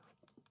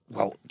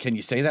 Well, can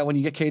you say that when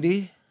you get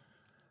KD?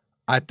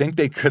 I think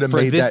they could have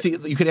made that...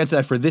 You could answer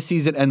that for this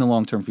season and the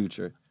long-term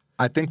future.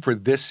 I think for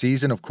this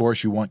season, of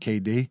course, you want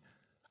KD.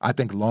 I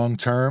think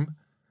long-term,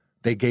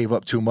 they gave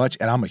up too much,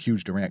 and I'm a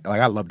huge Durant.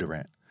 Like, I love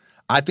Durant.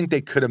 I think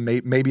they could have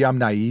made... Maybe I'm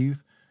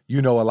naive.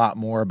 You know a lot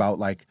more about,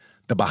 like,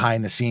 the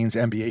behind-the-scenes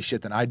NBA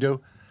shit than I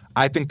do.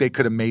 I think they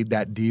could have made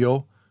that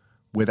deal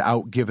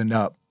without giving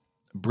up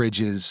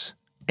Bridges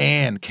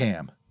and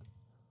Cam.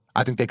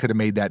 I think they could have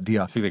made that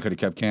deal. I think they could have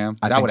kept Cam?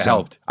 That would have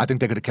helped. I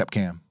think they could have kept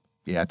Cam.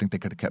 Yeah, I think they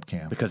could have kept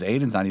Cam. Because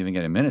Aiden's not even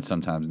getting minutes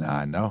sometimes now.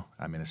 I know.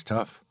 I mean, it's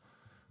tough.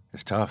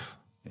 It's tough.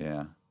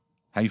 Yeah.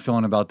 How you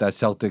feeling about that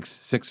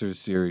Celtics-Sixers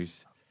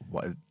series?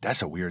 Well,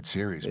 that's a weird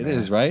series, man. It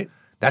is, right?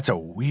 That's a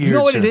weird You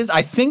know what series. it is?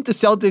 I think the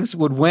Celtics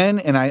would win,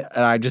 and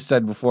I just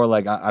said before,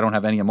 like, I don't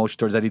have any emotion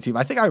towards any team.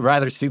 I think I'd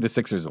rather see the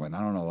Sixers win.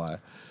 I don't know why.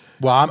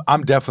 Well,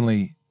 I'm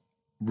definitely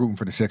rooting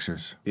for the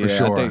Sixers, for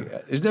sure. I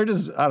think they're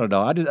just, I don't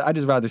know. I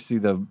just rather see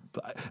the,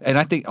 and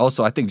I think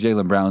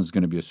Jaylen Brown's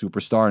going to be a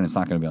superstar, and it's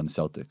not going to be on the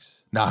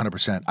Celtics. No,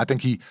 100%. I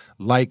think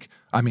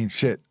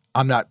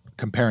I'm not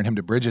comparing him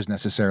to Bridges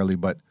necessarily,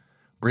 but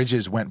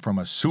Bridges went from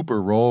a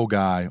super role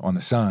guy on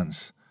the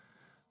Suns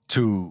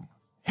to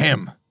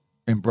him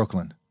in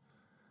Brooklyn.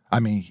 I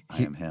mean,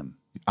 I am him.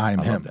 I am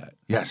him. Love that.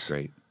 Yes.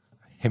 Great.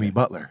 Himmy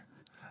Butler.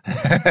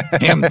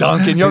 Him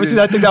Duncan. You ever see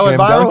that thing that went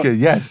viral? Duncan,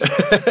 yes.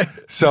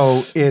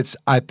 So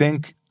I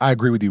think I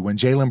agree with you. When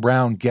Jaylen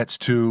Brown gets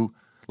to,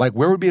 like,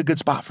 where would be a good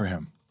spot for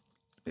him?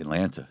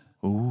 Atlanta.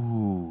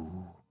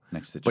 Ooh.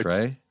 Next to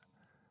Trey.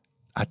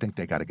 I think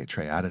they got to get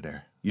Trey out of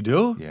there. You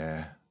do?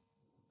 Yeah.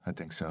 I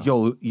think so.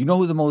 Yo, you know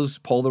who the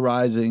most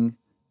polarizing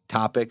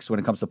topics when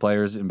it comes to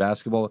players in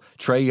basketball?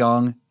 Trae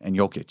Young and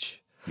Jokic.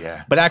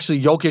 Yeah. But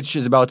actually, Jokic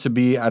is about to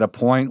be at a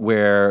point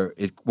where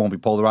it won't be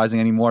polarizing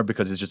anymore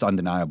because it's just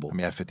undeniable. I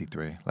mean, I had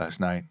 53 last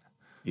night.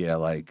 Yeah,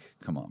 like,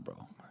 come on,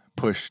 bro.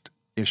 Pushed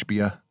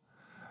Ishbia.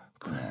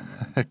 Come on,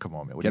 man. Come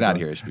on, man. Get out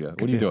of here, Ishbia.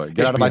 What are you doing?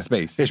 Get out of my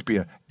space.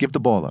 Ishbia, give the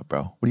ball up,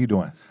 bro. What are you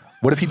doing?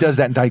 What if he does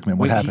that in Dykeman?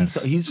 What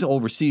happens? He's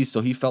overseas, so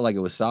he felt like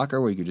it was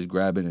soccer where you could just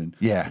grab it and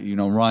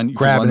run.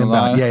 Grab it and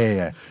run.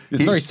 Yeah.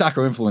 It's very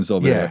soccer influence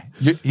over there.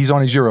 Yeah, he's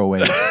on his Euro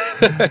wave. You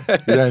know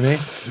what I mean?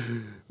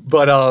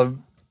 But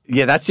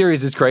yeah, that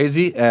series is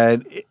crazy,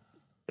 and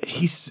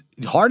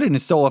Harden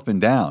is so up and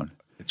down.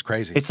 It's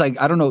crazy. It's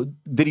like, I don't know,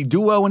 did he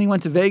do well when he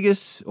went to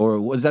Vegas, or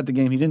was that the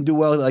game he didn't do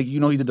well? Like, he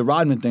did the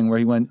Rodman thing where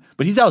he went,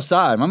 but he's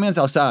outside. My man's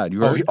outside.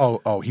 You heard?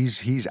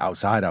 He's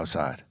outside.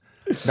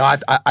 No,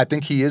 I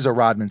think he is a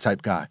Rodman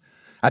type guy.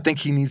 I think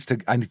he needs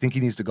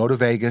to go to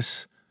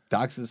Vegas.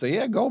 Doc says,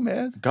 yeah, go,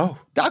 man. Go.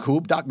 Doc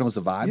hoop. Doc knows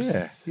the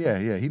vibes.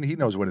 Yeah. He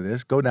knows what it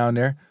is. Go down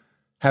there,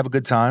 have a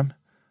good time,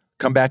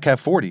 come back, have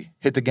 40,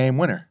 hit the game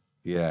winner.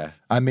 Yeah.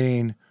 I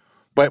mean,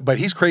 but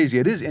he's crazy.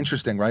 It is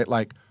interesting, right?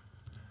 Like,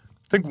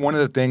 I think one of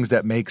the things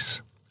that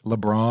makes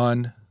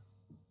LeBron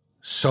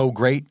so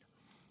great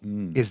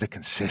is the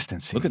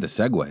consistency. Look at the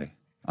segue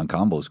on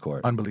Combo's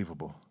court.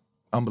 Unbelievable.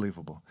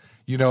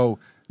 You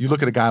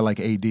look at a guy like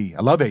AD.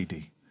 I love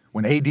AD.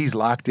 When AD's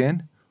locked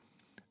in,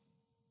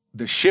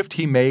 the shift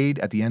he made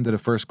at the end of the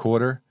first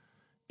quarter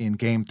in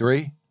Game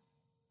 3,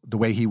 the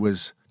way he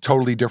was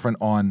totally different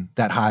on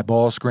that high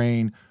ball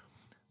screen,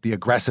 the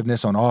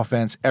aggressiveness on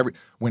offense,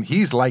 when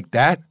he's like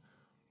that,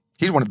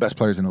 he's one of the best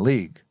players in the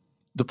league.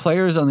 The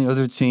players on the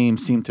other team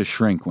seem to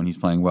shrink when he's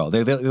playing well.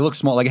 They look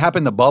small. Like it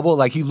happened in the bubble.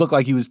 Like he looked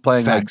like he was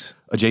playing like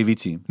a JV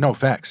team. No,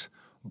 facts.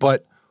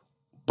 But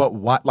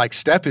what? Like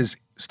Steph is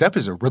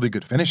a really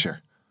good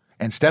finisher,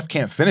 and Steph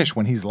can't finish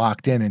when he's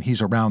locked in and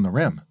he's around the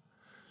rim.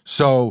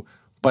 So,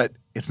 but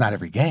it's not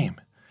every game,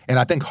 and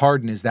I think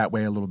Harden is that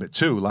way a little bit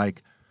too.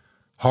 Like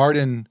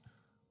Harden,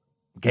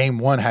 Game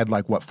 1 had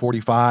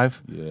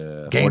 45.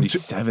 Yeah, Game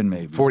 47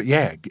 maybe. 40,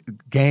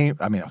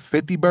 a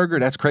 50 burger.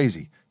 That's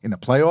crazy. In the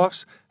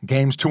playoffs,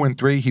 games 2 and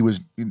 3, he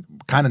was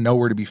kind of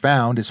nowhere to be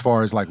found as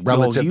far as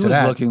relative to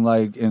that. He was looking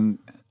like, and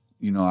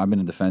I've been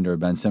a defender of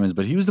Ben Simmons,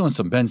 but he was doing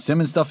some Ben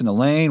Simmons stuff in the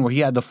lane where he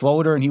had the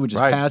floater and he would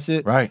just pass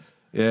it. Right.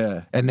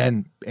 Yeah. And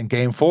then in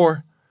Game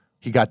 4,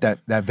 he got that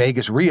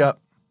Vegas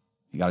re-up.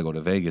 You got to go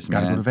to Vegas,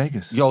 man. Got to go to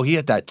Vegas. Yo, he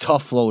had that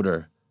tough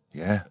floater.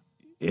 Yeah.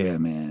 Yeah,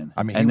 man.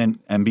 I mean, and then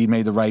Embiid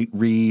made the right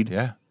read.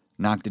 Yeah.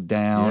 Knocked it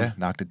down. Yeah,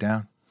 knocked it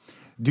down.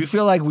 Do you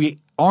feel like we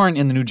aren't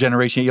in the new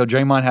generation? Yo,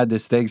 Draymond had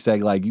this thing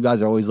saying, like, you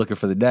guys are always looking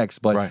for the next.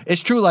 But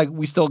it's true, like,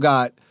 we still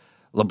got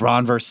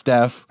LeBron versus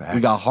Steph. Facts.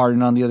 We got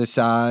Harden on the other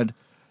side.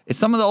 It's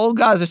some of the old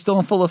guys are still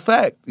in full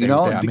effect. The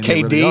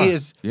KD really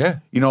is, yeah.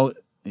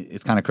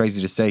 It's kind of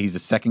crazy to say he's the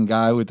second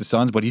guy with the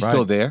Suns, but he's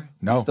still there.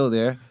 No. He's still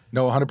there.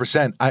 No,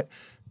 100%.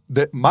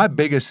 My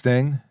biggest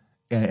thing,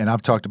 and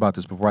I've talked about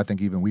this before, I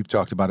think even we've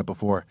talked about it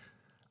before,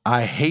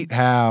 I hate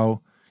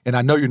how, and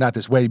I know you're not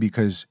this way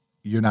because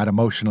you're not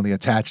emotionally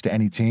attached to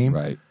any team.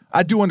 Right.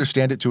 I do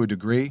understand it to a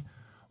degree,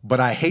 but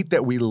I hate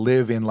that we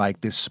live in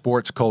like this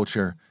sports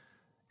culture,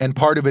 and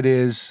part of it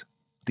is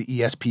the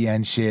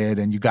ESPN shit,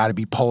 and you got to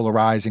be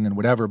polarizing and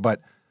whatever, but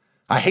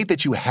I hate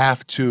that you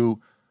have to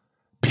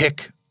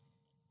pick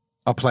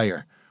a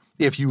player.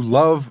 If you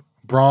love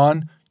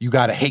Braun, you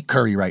got to hate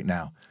Curry right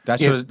now.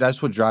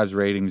 That's what drives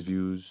ratings,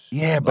 views.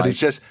 Yeah, but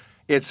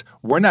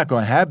we're not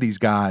going to have these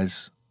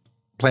guys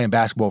playing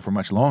basketball for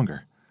much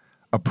longer.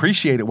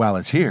 Appreciate it while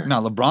it's here.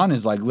 Now, LeBron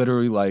is like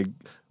literally like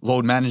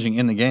load managing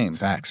in the game.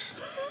 Facts.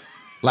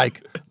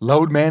 Like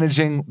load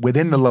managing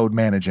within the load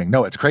managing.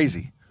 No, it's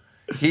crazy.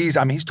 He's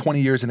 20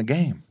 years in the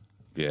game.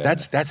 Yeah.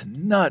 That's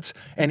nuts.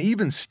 And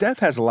even Steph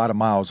has a lot of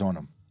miles on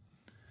him.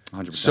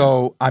 100%.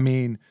 So,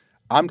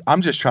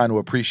 I'm just trying to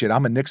appreciate.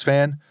 I'm a Knicks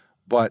fan,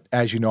 but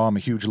as you know, I'm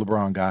a huge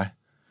LeBron guy.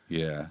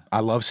 Yeah.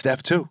 I love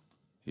Steph too.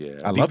 Yeah.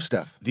 I love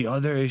Steph. The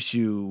other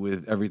issue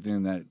with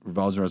everything that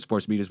revolves around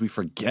sports media is we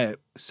forget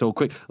so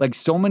quick. Like,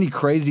 so many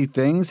crazy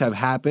things have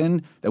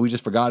happened that we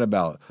just forgot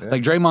about. Yeah.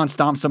 Like, Draymond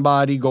stomped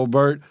somebody,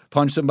 Gobert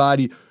punched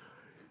somebody.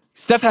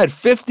 Steph had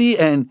 50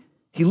 and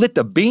he lit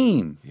the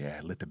beam.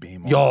 Yeah, lit the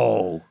beam.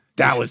 Yo,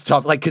 that was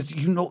tough. Like, because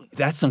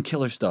that's some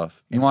killer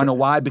stuff. You want to know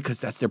why? Because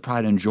that's their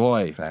pride and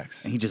joy.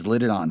 Facts. And he just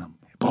lit it on them.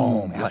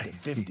 Boom. Like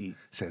 50. He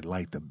said,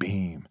 light the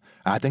beam.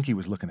 I think he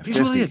was looking at 50.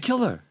 He's really a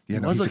killer. Yeah,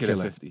 he no, was he's looking a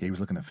killer. at 50. He was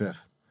looking at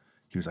fifth.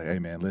 He was like, hey,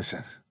 man,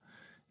 listen.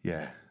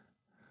 Yeah,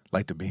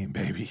 light the beam,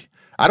 baby.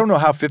 I don't know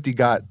how 50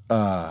 got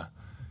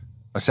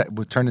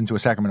turned into a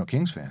Sacramento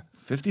Kings fan.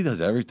 50 does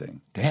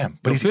everything. Damn.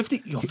 But 50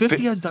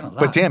 has done a lot.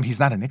 But damn, he's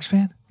not a Knicks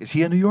fan? Is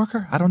he a New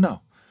Yorker? I don't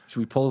know. Should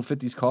we pull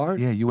 50's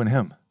card? Yeah, you and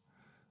him.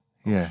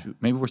 Yeah. Shoot.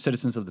 Maybe we're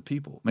citizens of the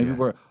people. Maybe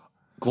we're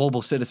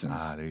global citizens.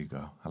 Ah, there you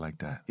go. I like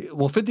that.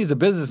 Well, 50's a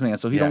businessman,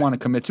 so he don't want to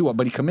commit to it,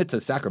 but he commit to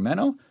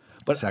Sacramento.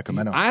 But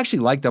Sacramento. I actually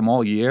like them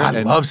all year.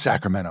 I love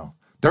Sacramento.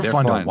 They're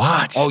fun to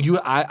watch. Oh,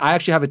 I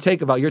actually have a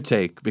take about your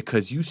take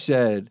because you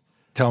said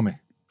Tell me.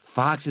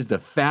 Fox is the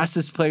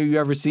fastest player you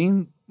ever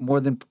seen, more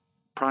than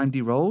Prime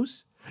D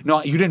Rose.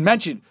 No, you didn't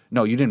mention.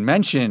 You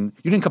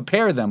didn't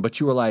compare them, but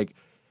you were like,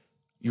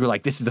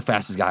 this is the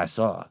fastest guy I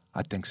saw.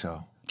 I think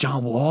so.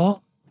 John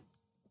Wall.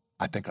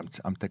 I think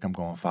I'm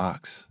going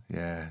Fox.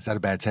 Yeah. Is that a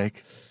bad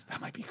take?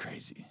 That might be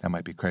crazy. That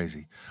might be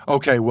crazy.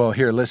 Okay, well,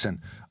 here,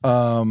 listen.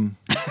 I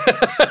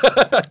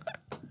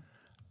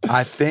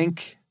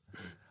think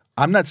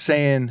I'm not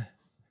saying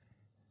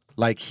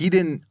like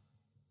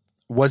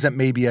wasn't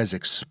maybe as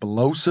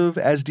explosive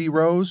as D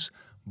Rose,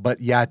 but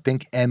yeah, I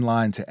think end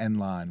line to end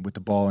line with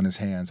the ball in his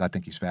hands, I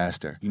think he's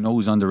faster. You know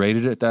who's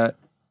underrated at that?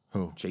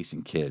 Who?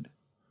 Jason Kidd.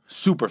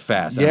 Super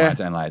fast end line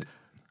to end line.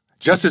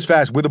 Just as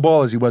fast with the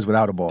ball as he was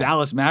without a ball.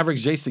 Dallas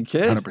Mavericks, Jason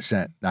Kidd.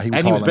 100%. Now he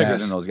was bigger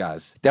than those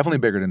guys. Definitely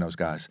bigger than those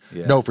guys.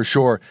 Yeah. No, for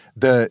sure.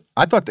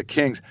 I thought the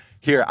Kings.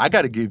 Here, I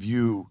got to give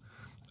you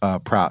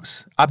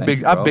props.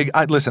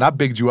 Listen, I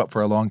bigged you up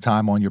for a long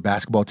time on your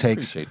basketball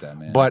takes. Appreciate that,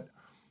 man. But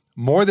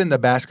more than the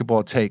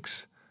basketball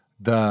takes,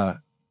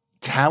 the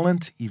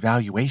talent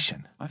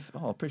evaluation. I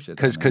appreciate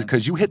that.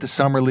 Because you hit the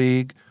summer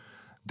league.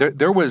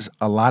 There was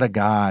a lot of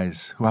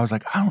guys who I was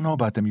like, I don't know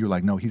about them. You were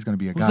like, no, he's going to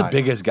be a guy. Who's the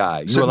biggest guy?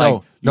 You were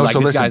like, this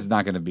listen, guy's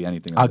not going to be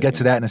anything. I'll get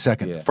to that in a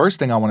second. Yeah. First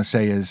thing I want to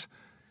say is,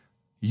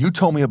 you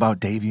told me about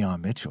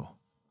Davion Mitchell.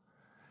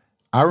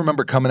 I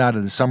remember coming out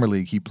of the summer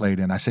league he played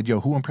in. I said, yo,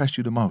 who impressed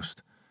you the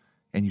most?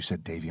 And you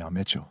said Davion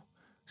Mitchell.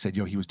 I said,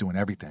 yo, he was doing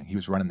everything. He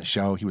was running the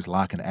show. He was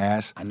locking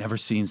ass. I never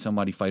seen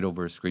somebody fight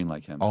over a screen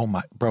like him. Oh,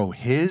 my. Bro,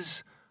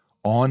 his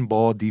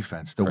on-ball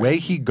defense, the way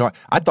he guard,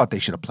 I thought they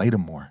should have played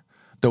him more.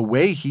 The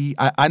way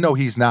I know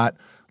he's not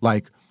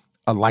like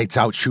a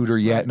lights-out shooter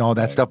yet and all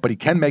that stuff, but he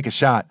can make a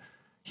shot.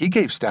 He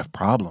gave Steph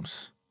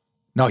problems.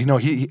 No,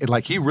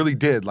 he really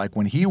did. Like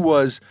when he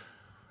was,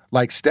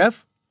 like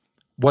Steph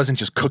wasn't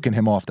just cooking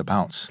him off the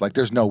bounce. Like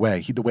there's no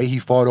way. The way he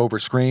fought over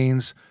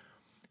screens,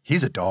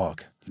 he's a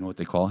dog. You know what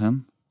they call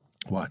him?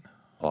 What?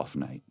 Off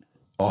night.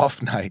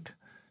 Off night.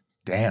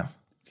 Damn.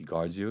 If he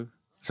guards you.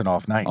 It's an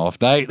off night.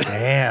 Off night.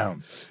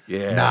 Damn.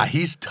 Yeah. Nah,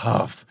 he's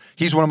tough.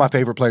 He's one of my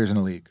favorite players in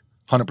the league.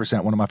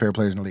 100% one of my favorite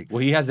players in the league.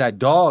 Well, he has that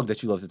dog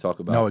that you love to talk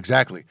about. No,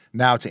 exactly.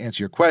 Now, to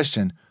answer your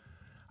question,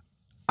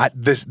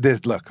 this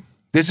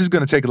is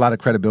going to take a lot of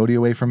credibility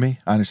away from me.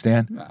 I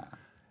understand. Nah.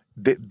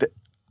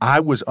 I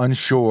was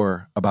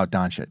unsure about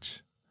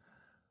Doncic.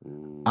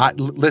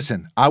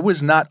 Listen, I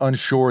was not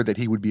unsure that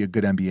he would be a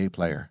good NBA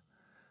player.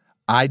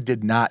 I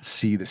did not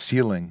see the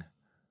ceiling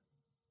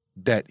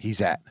that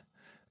he's at.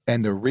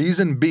 And the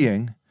reason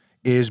being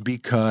is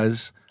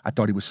because I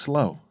thought he was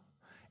slow.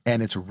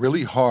 And it's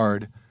really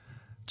hard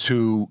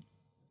to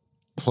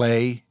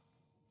play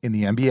in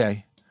the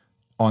NBA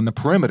on the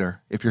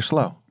perimeter if you're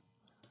slow.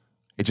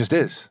 It just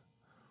is.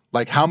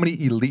 Like, how many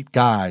elite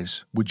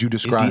guys would you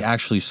describe? Is he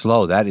actually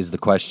slow? That is the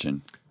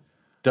question.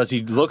 Does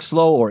he look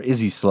slow or is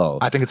he slow?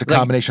 I think it's a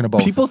combination of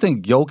both. People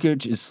think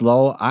Jokic is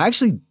slow. I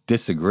actually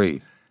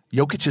disagree.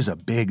 Jokic is a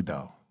big,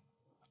 though.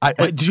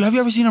 Have you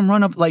ever seen him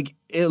run up? Like,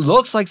 it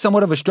looks like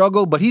somewhat of a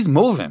struggle, but he's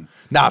moving.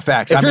 Nah,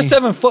 facts. If you're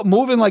 7 foot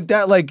moving like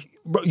that, like,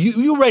 bro,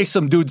 you raise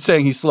some dude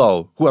saying he's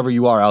slow, whoever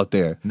you are out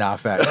there. Nah,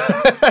 facts.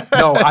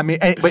 No, I mean,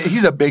 but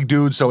he's a big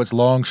dude, so it's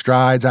long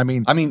strides. I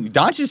mean,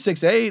 Doncic is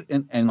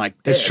 6'8", and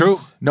like this. It's true.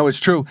 No, it's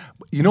true.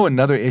 You know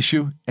another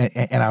issue,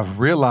 and I've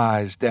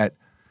realized that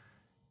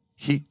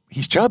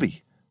he's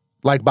chubby,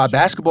 like by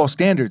basketball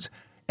standards,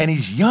 and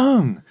he's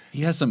young.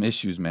 He has some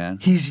issues, man.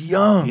 He's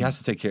young. He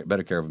has to take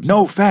better care of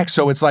himself. No, facts.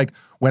 So it's like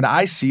when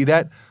I see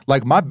that,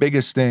 like my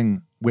biggest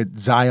thing with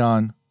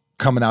Zion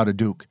coming out of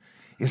Duke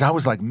is I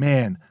was like,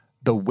 man,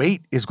 the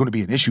weight is going to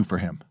be an issue for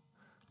him.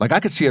 Like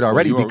I could see it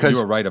already because you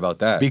were right about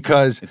that.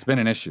 Because it's been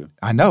an issue.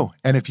 I know.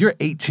 And if you're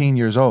 18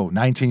 years old,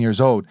 19 years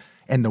old,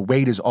 and the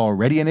weight is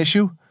already an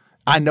issue,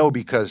 I know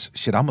because,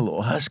 shit, I'm a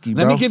little husky,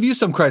 bro. Let me give you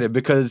some credit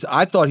because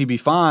I thought he'd be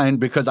fine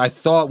because I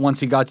thought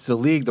once he got to the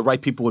league, the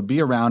right people would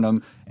be around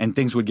him and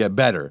things would get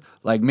better.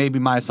 Like maybe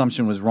my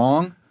assumption was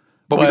wrong.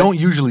 But we don't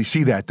usually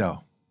see that,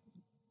 though.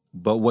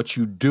 But what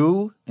you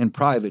do in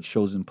private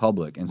shows in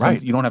public. And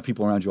right. You don't have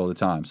people around you all the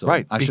time. So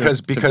right. I should have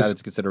took that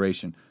into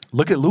consideration.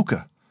 Look at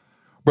Luka.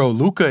 Bro,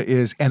 Luka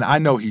is, and I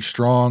know he's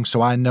strong,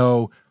 so I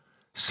know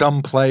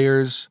some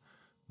players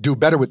do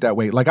better with that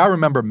weight. Like I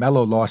remember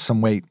Melo lost some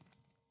weight,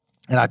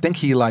 and I think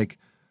he like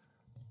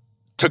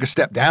took a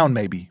step down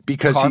maybe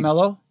because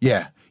Carmelo?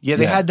 Yeah,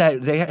 they had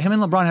that. Him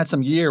and LeBron had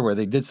some year where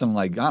they did some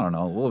like I don't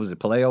know what was it,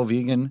 paleo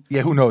vegan?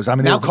 Yeah, who knows? I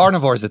mean, now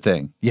carnivore is a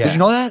thing. Yeah, did you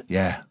know that?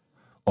 Yeah.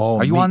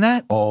 Are you on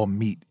that? All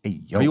meat. Hey,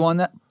 yo. Are you on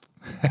that?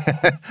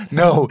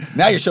 No.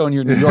 Now you're showing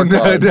your New York.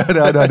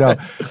 No.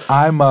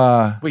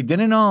 I'm. Wait,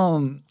 didn't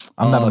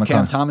I'm not on the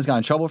Cam Thomas got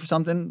in trouble for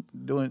something?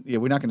 Yeah,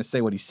 we're not going to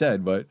say what he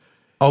said, but.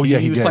 Oh yeah,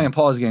 he was did. playing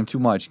Paul's game too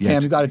much. Yeah,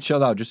 Cam, you got to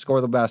chill out. Just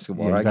score the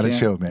basketball, right? You got to Cam?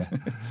 chill,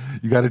 man.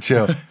 You got to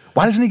chill.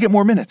 Why doesn't he get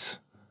more minutes?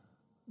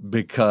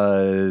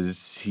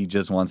 Because he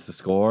just wants to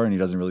score and he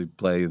doesn't really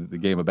play the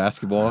game of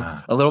basketball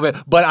a little bit.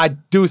 But I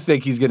do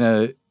think he's going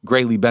to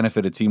greatly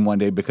benefit a team one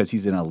day because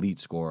he's an elite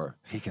scorer.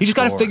 He just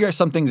got to figure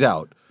some things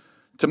out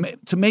to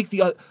make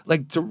the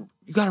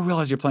you got to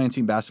realize you're playing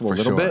team basketball a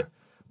little bit.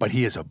 But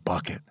he is a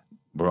bucket,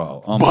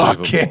 bro.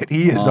 Bucket.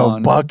 He is a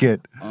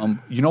bucket.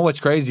 You know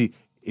what's crazy?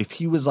 If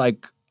he was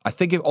like, I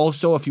think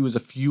if he was a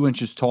few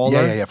inches taller.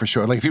 Yeah, for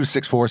sure. Like if he was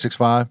 6'4",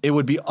 6'5", it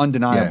would be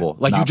undeniable.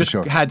 Yeah, you just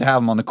had to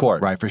have him on the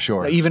court. Right, for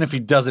sure. Even if he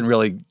doesn't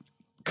really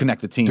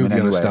connect the team do in the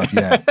any other way. stuff,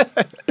 yeah.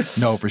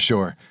 No, for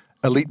sure.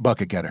 Elite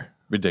bucket getter.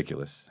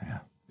 Ridiculous.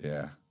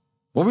 Yeah.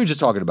 What were we just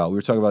talking about? We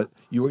were talking about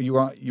you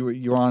were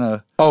on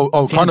a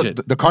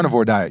the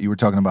carnivore diet you were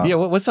talking about. Yeah,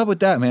 what's up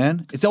with that,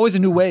 man? It's always a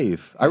new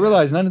wave. I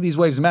realize none of these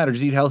waves matter.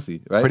 Just eat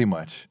healthy, right? Pretty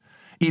much.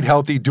 Eat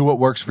healthy, do what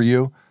works for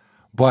you.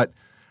 But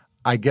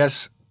I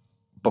guess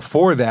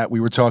before that, we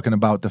were talking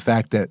about the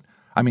fact that,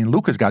 I mean,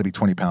 Luka's got to be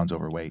 20 pounds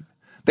overweight.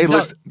 They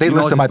list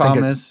him, I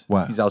think.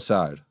 What? He's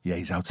outside. Yeah,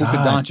 he's outside.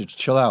 Luka Doncic,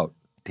 chill out.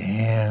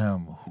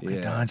 Damn,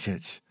 Luka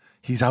Doncic.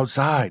 He's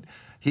outside.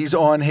 He's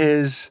on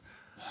his,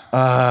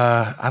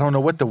 I don't know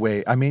what the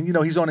way. I mean,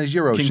 he's on his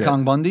Euro King shit.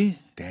 Kong Bundy?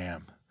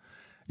 Damn.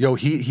 Yo,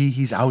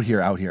 he's out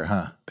here,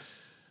 huh?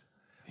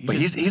 But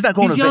he's not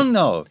going to Vegas. He's young,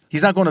 though.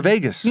 He's not going to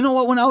Vegas. You know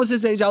what? When I was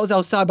his age, I was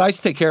outside, but I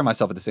used to take care of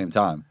myself at the same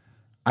time.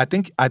 I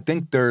think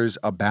there's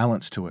a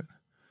balance to it.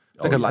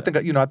 I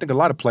think a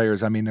lot of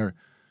players. I mean, they're,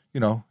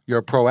 you're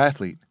a pro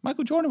athlete.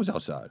 Michael Jordan was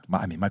outside.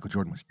 Michael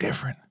Jordan was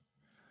different.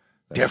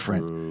 That's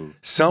true.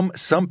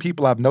 Some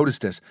people I've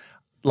noticed this.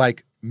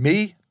 Like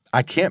me,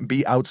 I can't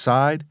be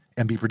outside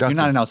and be productive.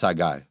 You're not an outside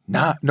guy.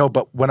 No,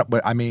 but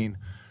I mean,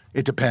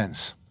 it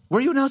depends.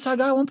 Were you an outside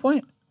guy at one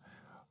point?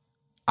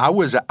 I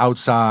was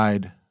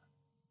outside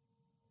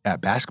at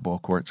basketball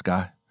courts,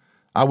 guy.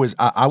 I was.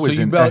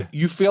 So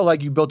you feel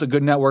like you built a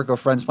good network of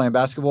friends playing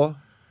basketball?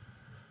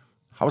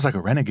 I was like a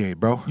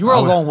renegade, bro. You were a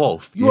lone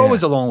wolf. You were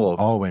always a lone wolf.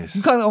 Always.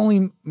 You kind of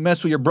only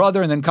mess with your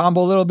brother and then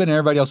combo a little bit, and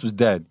everybody else was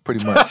dead.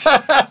 Pretty much.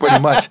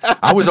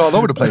 I was all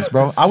over the place,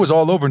 bro. I was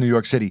all over New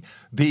York City.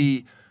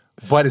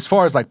 But as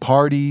far as like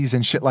parties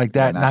and shit like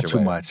that, not too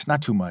much.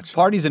 Not too much.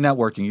 Parties and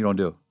networking, you don't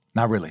do.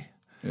 Not really.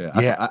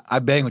 Yeah. I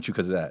bang with you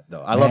because of that,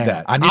 though. I love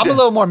that. I'm a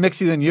little more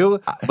mixy than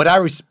you, but I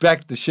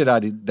respect the shit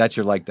out of that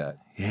you're like that.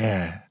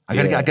 Yeah. I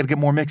gotta get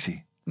more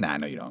mixy. Nah,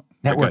 no, you don't.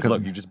 Network.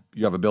 Look,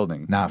 you have a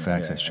building. Nah,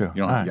 facts. That's true.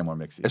 You don't have to get more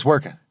mixy. It's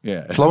working.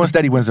 Yeah. Slow and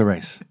steady wins the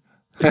race.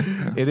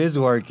 It is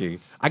working.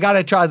 I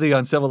gotta try the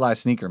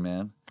Uncivilized sneaker,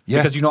 man.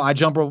 Yeah. Because, I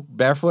jump rope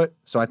barefoot,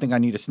 so I think I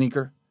need a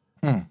sneaker.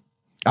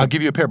 I'll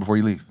give you a pair before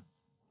you leave.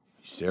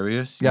 You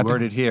serious? Yeah, You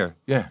heard it here.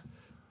 Yeah.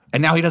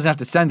 And now he doesn't have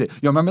to send it.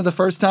 Remember the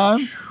first time?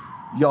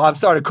 I'm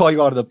sorry to call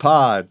you out of the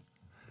pod.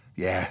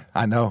 Yeah,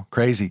 I know.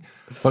 Crazy.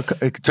 But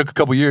it took a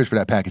couple years for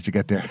that package to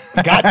get there.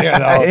 Got there,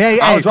 though. Hey,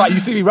 I was right. You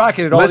see me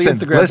rocking it all the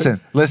Instagram.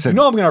 Listen. You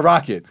know I'm going to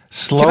rock it.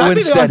 Slow and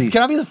steady.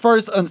 Can I be the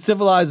first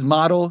Uncivilized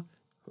model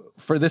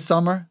for this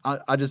summer?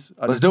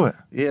 Let's do it.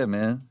 Yeah,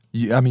 man.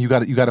 You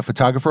got a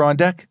photographer on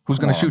deck? Who's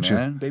going to shoot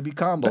man. Baby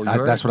combo.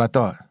 That's what I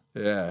thought.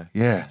 Yeah.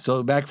 Yeah.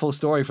 So back full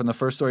story from the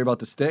first story about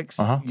the sticks.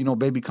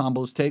 Baby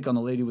combo's take on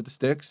the lady with the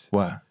sticks?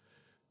 What?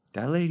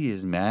 That lady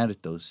is mad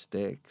at those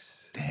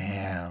sticks.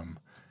 Damn.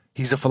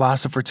 He's a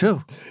philosopher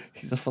too.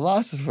 He's a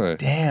philosopher.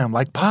 Damn,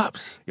 like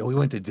Pops. Yo, we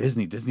went to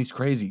Disney. Disney's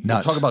crazy.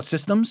 Nuts. You talk about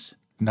systems?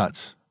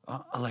 Nuts. I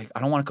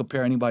don't want to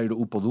compare anybody to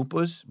Oompa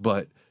Loompas,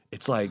 but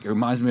it's like it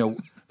reminds me of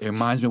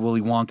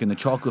Willy Wonka and the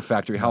Chocolate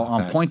Factory, how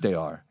on point they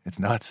are. It's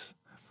nuts.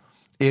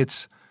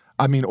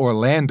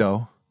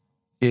 Orlando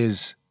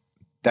is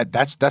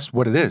that's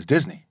what it is,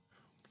 Disney.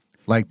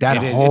 Like that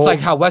It is. whole... It's like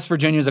how West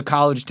Virginia is a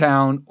college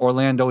town,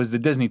 Orlando is the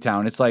Disney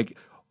town. It's like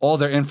all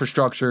their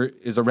infrastructure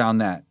is around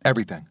that.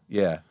 Everything.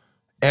 Yeah.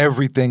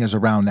 Everything is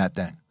around that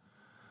thing.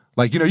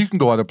 Like, you can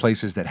go other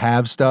places that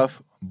have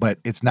stuff, but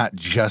it's not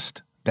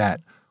just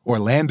that.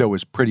 Orlando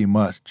is pretty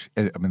much,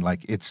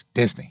 it's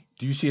Disney.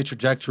 Do you see a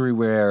trajectory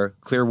where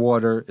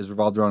Clearwater is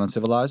revolved around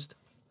Uncivilized?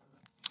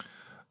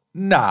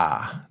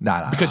 Nah.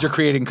 Because you're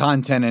creating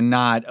content and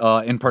not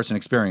in-person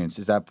experience.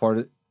 Is that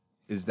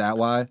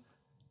why?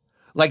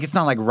 Like, it's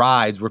not like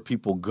rides where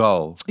people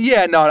go.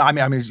 Yeah, no,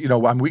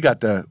 we got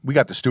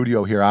the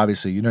studio here,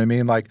 obviously. You know what I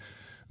mean? Like,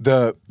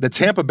 the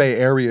Tampa Bay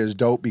area is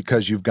dope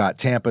because you've got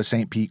Tampa,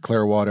 St. Pete,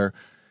 Clearwater.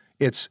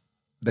 It's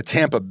the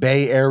Tampa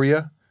Bay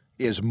area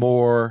is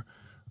more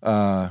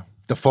the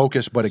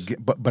focus, but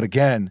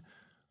again,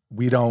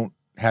 we don't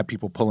have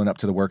people pulling up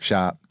to the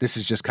workshop. This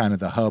is just kind of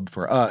the hub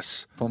for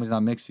us. Foamy's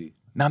not mixy.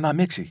 No, I'm not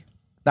mixy.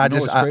 No,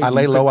 I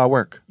lay low, I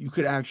work. You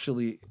could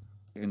actually,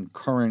 in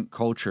current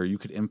culture, you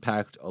could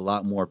impact a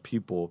lot more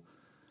people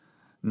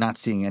not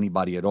seeing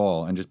anybody at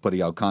all and just putting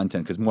out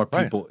content because more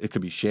people, it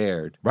could be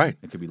shared. Right.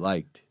 It could be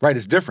liked. Right,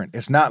 it's different.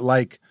 It's not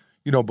like,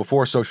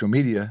 before social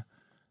media.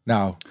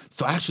 Now.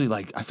 So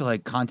actually, I feel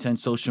like content,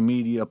 social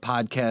media,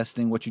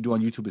 podcasting, what you do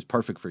on YouTube is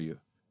perfect for you.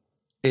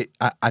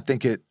 I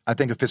think it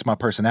fits my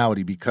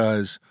personality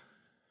because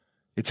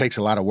it takes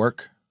a lot of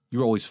work.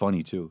 You're always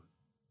funny too.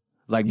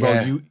 Like,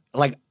 bro,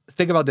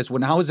 think about this.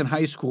 When I was in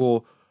high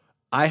school,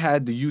 I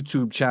had the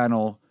YouTube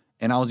channel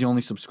and I was the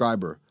only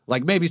subscriber.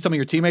 Like maybe some of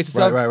your teammates and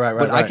stuff. Right.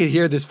 But I could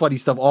hear this funny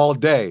stuff all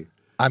day.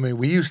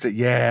 We used to,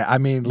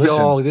 listen.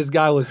 Yo, this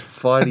guy was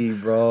funny,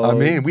 bro.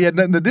 We had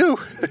nothing to do.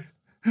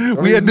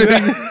 We had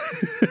nothing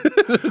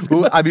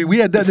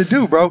to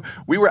do, bro.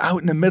 We were out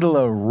in the middle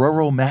of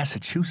rural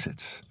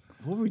Massachusetts.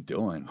 What were we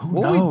doing?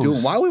 What were we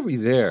doing? Why were we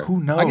there?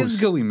 Who knows? I guess it's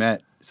good we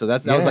met. So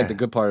that was like the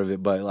good part of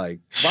it. But like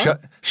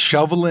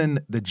shoveling,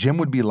 the gym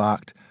would be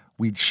locked.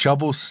 We'd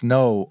shovel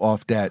snow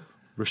off that.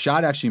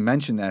 Rashad actually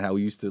mentioned that how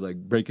we used to like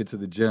break into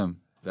the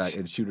gym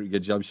and get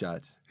jump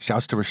shots.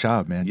 Shouts to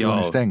Rashad, man, doing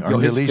his thing.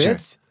 His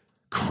fits,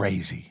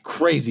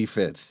 crazy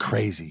fits,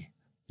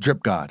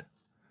 drip god.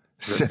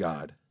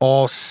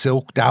 All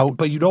silked out.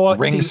 But you know what?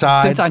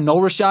 Ringside. Since I know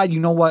Rashad, you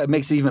know what? It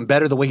makes it even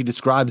better the way he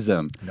describes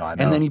them. No, I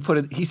know. And then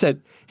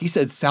he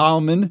said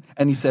salmon,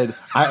 and he said,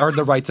 I earned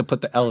the right to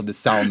put the L in the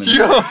salmon.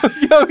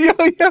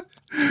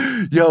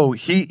 Yo,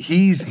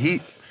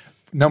 he's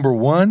number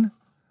one,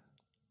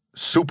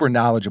 super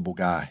knowledgeable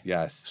guy.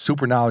 Yes.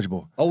 Super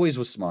knowledgeable. Always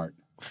was smart.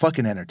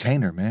 Fucking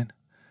entertainer, man.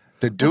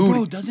 The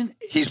dude, bro,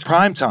 he's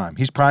prime time.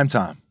 He is prime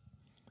time.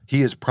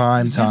 He's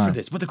meant for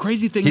this. But the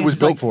crazy thing he was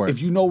built for it. If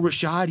you know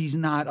Rashad, he's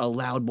not a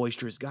loud,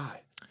 boisterous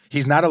guy.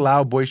 He's not a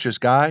loud, boisterous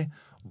guy,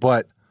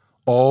 but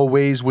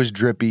always was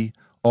drippy,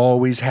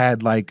 always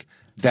had like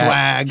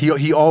that. Swag.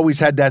 He always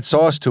had that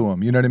sauce to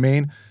him. You know what I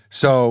mean?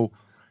 So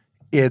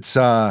it's,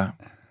 I'm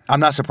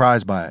not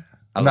surprised by it.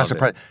 I'm not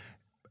surprised.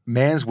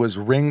 Mans was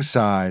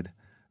ringside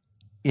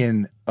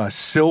in a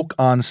silk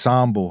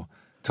ensemble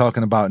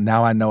talking about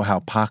Now I Know How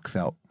Pac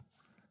Felt.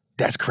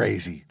 That's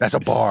crazy. That's a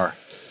bar.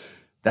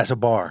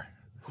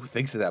 Who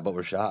thinks of that but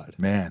Rashad?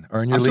 Man,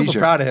 earn your leisure. leisure. I'm super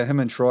proud of him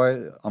and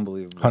Troy.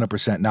 Unbelievable.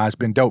 100%. Nah, it's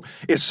been dope.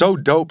 It's so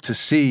dope to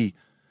see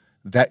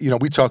that,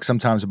 we talk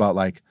sometimes about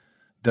like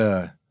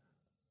the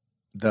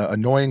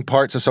annoying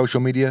parts of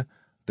social media.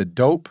 The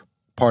dope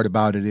part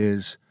about it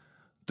is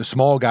the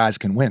small guys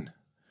can win.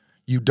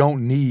 You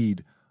don't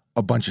need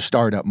a bunch of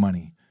startup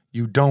money.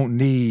 You don't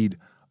need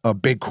a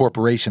big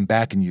corporation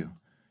backing you.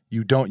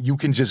 You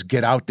can just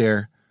get out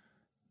there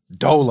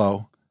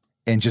dolo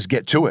and just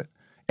get to it.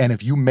 And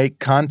if you make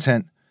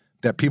content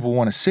that people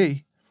want to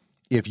see,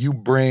 if you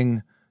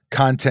bring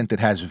content that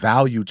has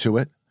value to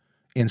it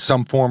in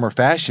some form or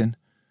fashion,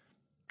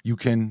 you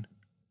can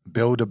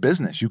build a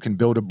business. You can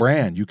build a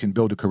brand. You can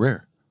build a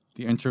career.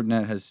 The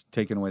internet has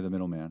taken away the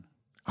middleman.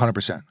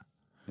 100%.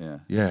 Yeah.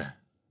 Yeah.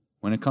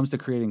 When it comes to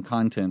creating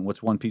content,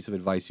 what's one piece of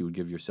advice you would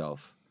give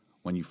yourself?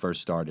 when you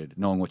first started,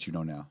 knowing what you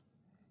know now?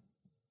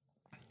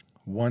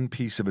 One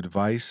piece of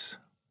advice,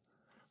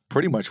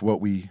 pretty much what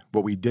we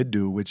did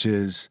do, which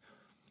is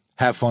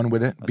have fun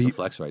with it. That's a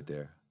flex right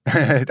there.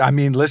 I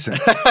mean, listen.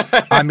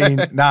 I mean,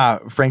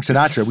 Frank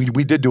Sinatra.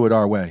 We did do it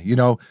our way. You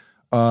know,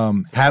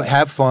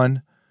 have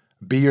fun,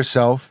 be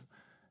yourself,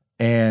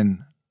 and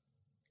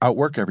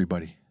outwork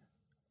everybody.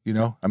 You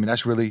know, I mean,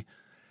 that's really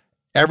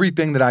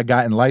everything that I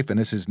got in life. And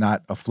this is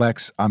not a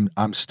flex.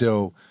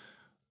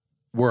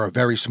 We're a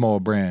very small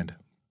brand.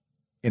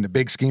 In the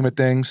big scheme of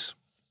things,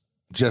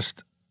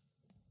 just,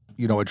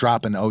 you know, a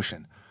drop in the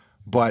ocean.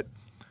 But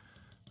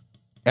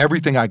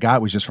everything I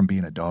got was just from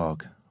being a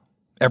dog.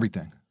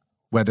 Everything.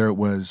 Whether it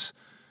was,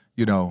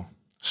 you know,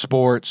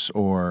 sports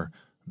or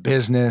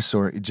business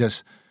or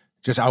just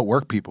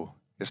outwork people.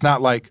 It's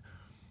not like,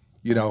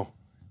 you know,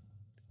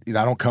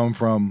 I don't come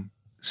from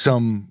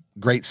some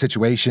great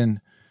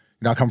situation.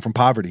 You know, I come from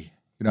poverty.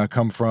 You know, I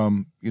come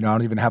from, you know, I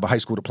don't even have a high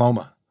school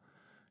diploma.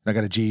 I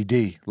got a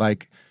GED.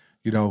 Like,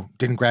 you know,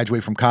 didn't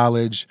graduate from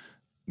college.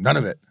 None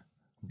of it.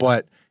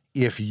 But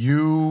if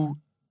you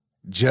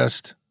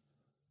just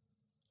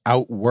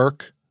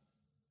outwork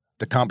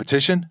the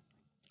competition,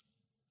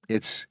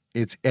 that's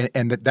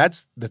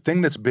the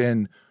thing that's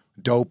been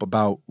dope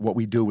about what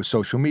we do with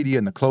social media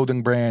and the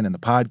clothing brand and the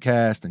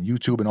podcast and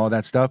YouTube and all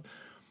that stuff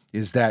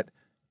is that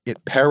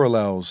it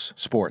parallels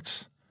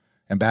sports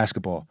and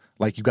basketball.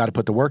 Like, you got to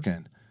put the work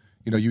in.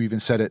 You know, you even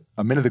said it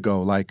a minute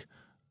ago, like,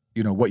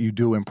 you know, what you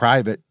do in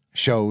private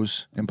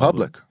shows in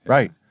public, yeah.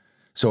 Right?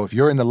 So if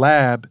you're in the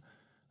lab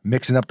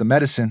mixing up the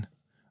medicine,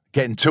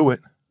 getting to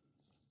it,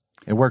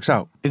 it works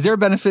out. Is there a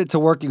benefit to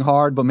working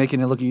hard but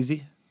making it look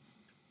easy?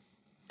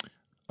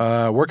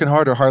 Working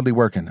hard or hardly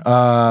working?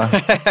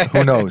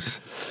 Who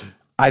knows?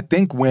 I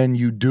think when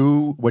you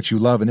do what you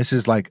love, and this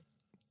is like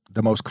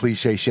the most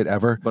cliche shit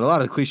ever. But a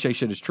lot of the cliche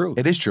shit is true.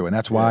 It is true, and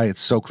that's why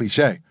it's so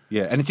cliche.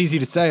 Yeah, and it's easy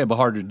to say it, but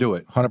harder to do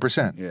it.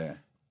 100%. Yeah.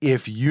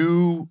 If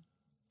you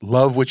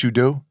love what you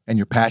do and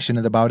you're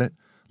passionate about it,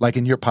 like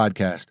in your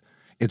podcast,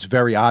 it's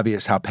very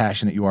obvious how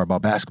passionate you are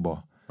about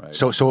basketball. Right.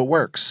 So it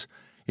works.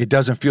 It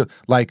doesn't feel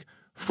like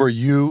for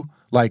you,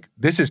 like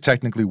this is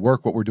technically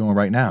work what we're doing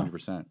right now.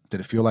 100%. Did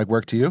it feel like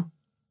work to you?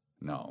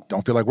 No.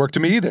 Don't feel like work to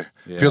me either.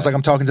 Yeah. Feels like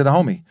I'm talking to the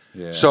homie.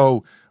 Yeah.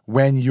 So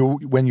when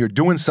you're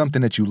doing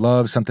something that you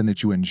love, something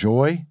that you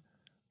enjoy,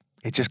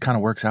 it just kind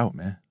of works out,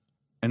 man.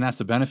 And that's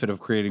the benefit of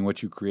creating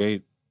what you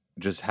create,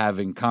 just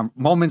having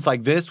moments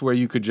like this where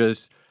you could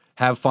just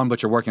have fun,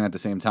 but you're working at the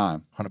same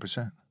time.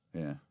 100%.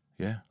 Yeah.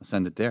 Yeah. I'll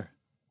send it there.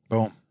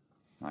 Boom.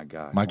 My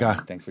God. My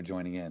God. Thanks for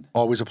joining in.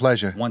 Always a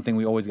pleasure. One thing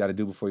we always got to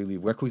do before you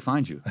leave. Where can we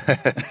find you?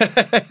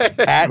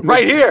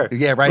 Right here.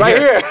 Yeah, right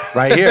here.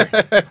 Right here.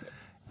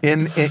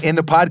 In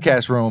the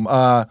podcast room.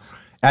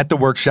 At the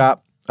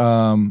workshop.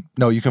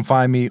 No, you can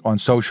find me on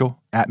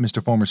social at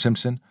Mr. Former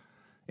Simpson,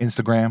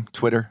 Instagram,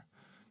 Twitter.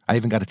 I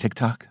even got a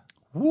TikTok.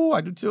 Ooh,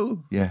 I do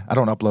too. Yeah, I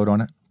don't upload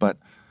on it, but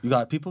you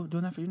got people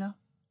doing that for you now?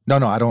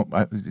 No, I don't.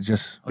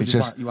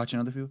 You watching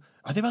other people?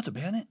 Are they about to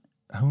ban it?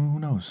 Who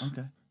knows?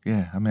 Okay.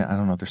 Yeah, I mean, I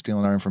don't know if they're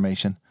stealing our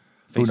information.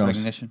 Face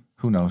recognition?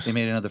 Who knows? They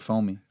made another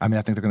phone me. I mean,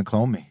 I think they're going to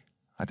clone me.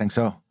 I think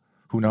so.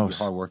 Who knows?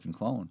 Hard-working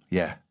clone.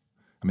 Yeah.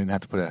 I mean, I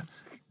have to put an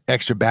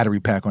extra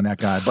battery pack on that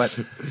guy.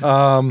 But,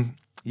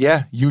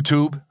 yeah,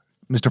 YouTube,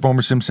 Mr.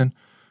 Former Simpson,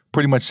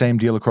 pretty much same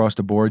deal across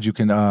the board. You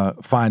can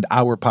find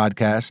our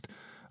podcast,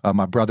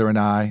 my brother and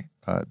I,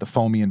 the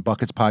Foamy and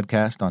Buckets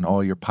podcast on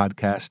all your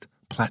podcast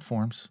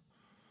platforms.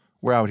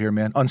 We're out here,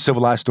 man.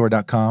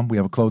 Uncivilizedstore.com. We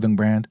have a clothing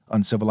brand,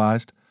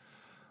 Uncivilized.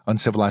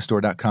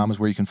 Uncivilizedstore.com is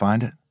where you can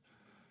find it.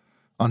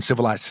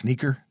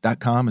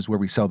 Uncivilizedsneaker.com is where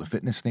we sell the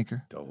fitness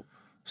sneaker. Dope.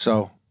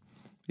 So,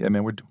 yeah,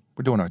 man, we're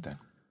doing our thing.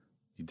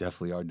 You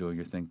definitely are doing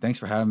your thing. Thanks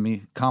for having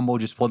me. Combo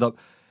just pulled up.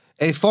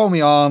 Hey,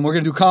 Foamy, we're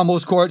going to do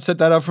Combo's court. Set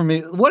that up for me.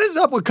 What is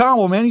up with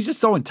Combo, man? He's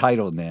just so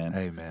entitled, man.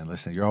 Hey, man,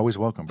 listen, you're always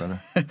welcome, brother.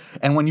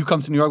 And when you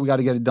come to New York, we got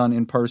to get it done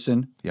in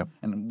person. Yep.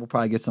 And we'll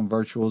probably get some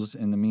virtuals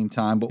in the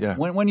meantime. But yeah.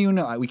 when do you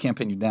know? We can't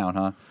pin you down,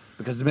 huh?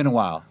 Because it's been a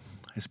while.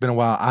 It's been a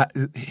while.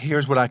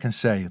 Here's what I can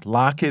say.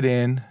 Lock it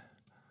in.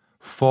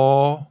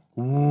 Fall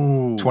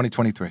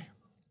 2023.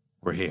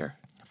 We're here.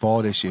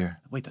 Fall this year.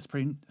 Wait, that's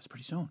pretty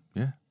soon.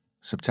 Yeah.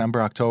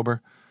 September,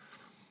 October.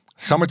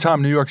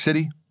 Summertime, New York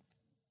City.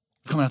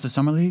 Coming out to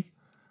Summer League?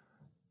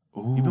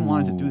 Ooh, you've been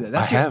wanting to do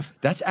that.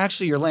 That's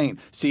actually your lane.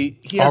 See,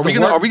 are we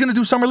gonna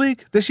do Summer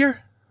League this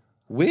year?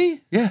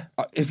 We? Yeah.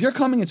 If you're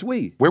coming, it's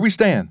we. Where we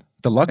staying?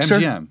 The Luxor?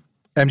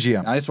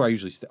 MGM. That's where I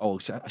usually stay. Oh,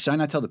 should I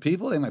not tell the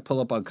people? They might pull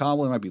up on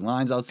Combo. There might be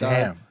lines outside.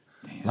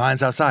 Damn.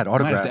 Lines outside.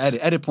 Autographs. I have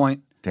to edit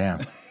point.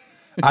 Damn.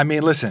 I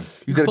mean, listen.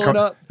 You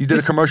did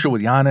a commercial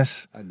with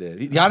Giannis. I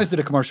did. Giannis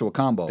did a commercial with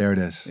Combo. There it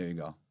is. There you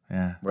go.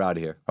 Yeah. We're out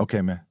of here.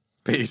 Okay, man.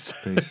 Peace.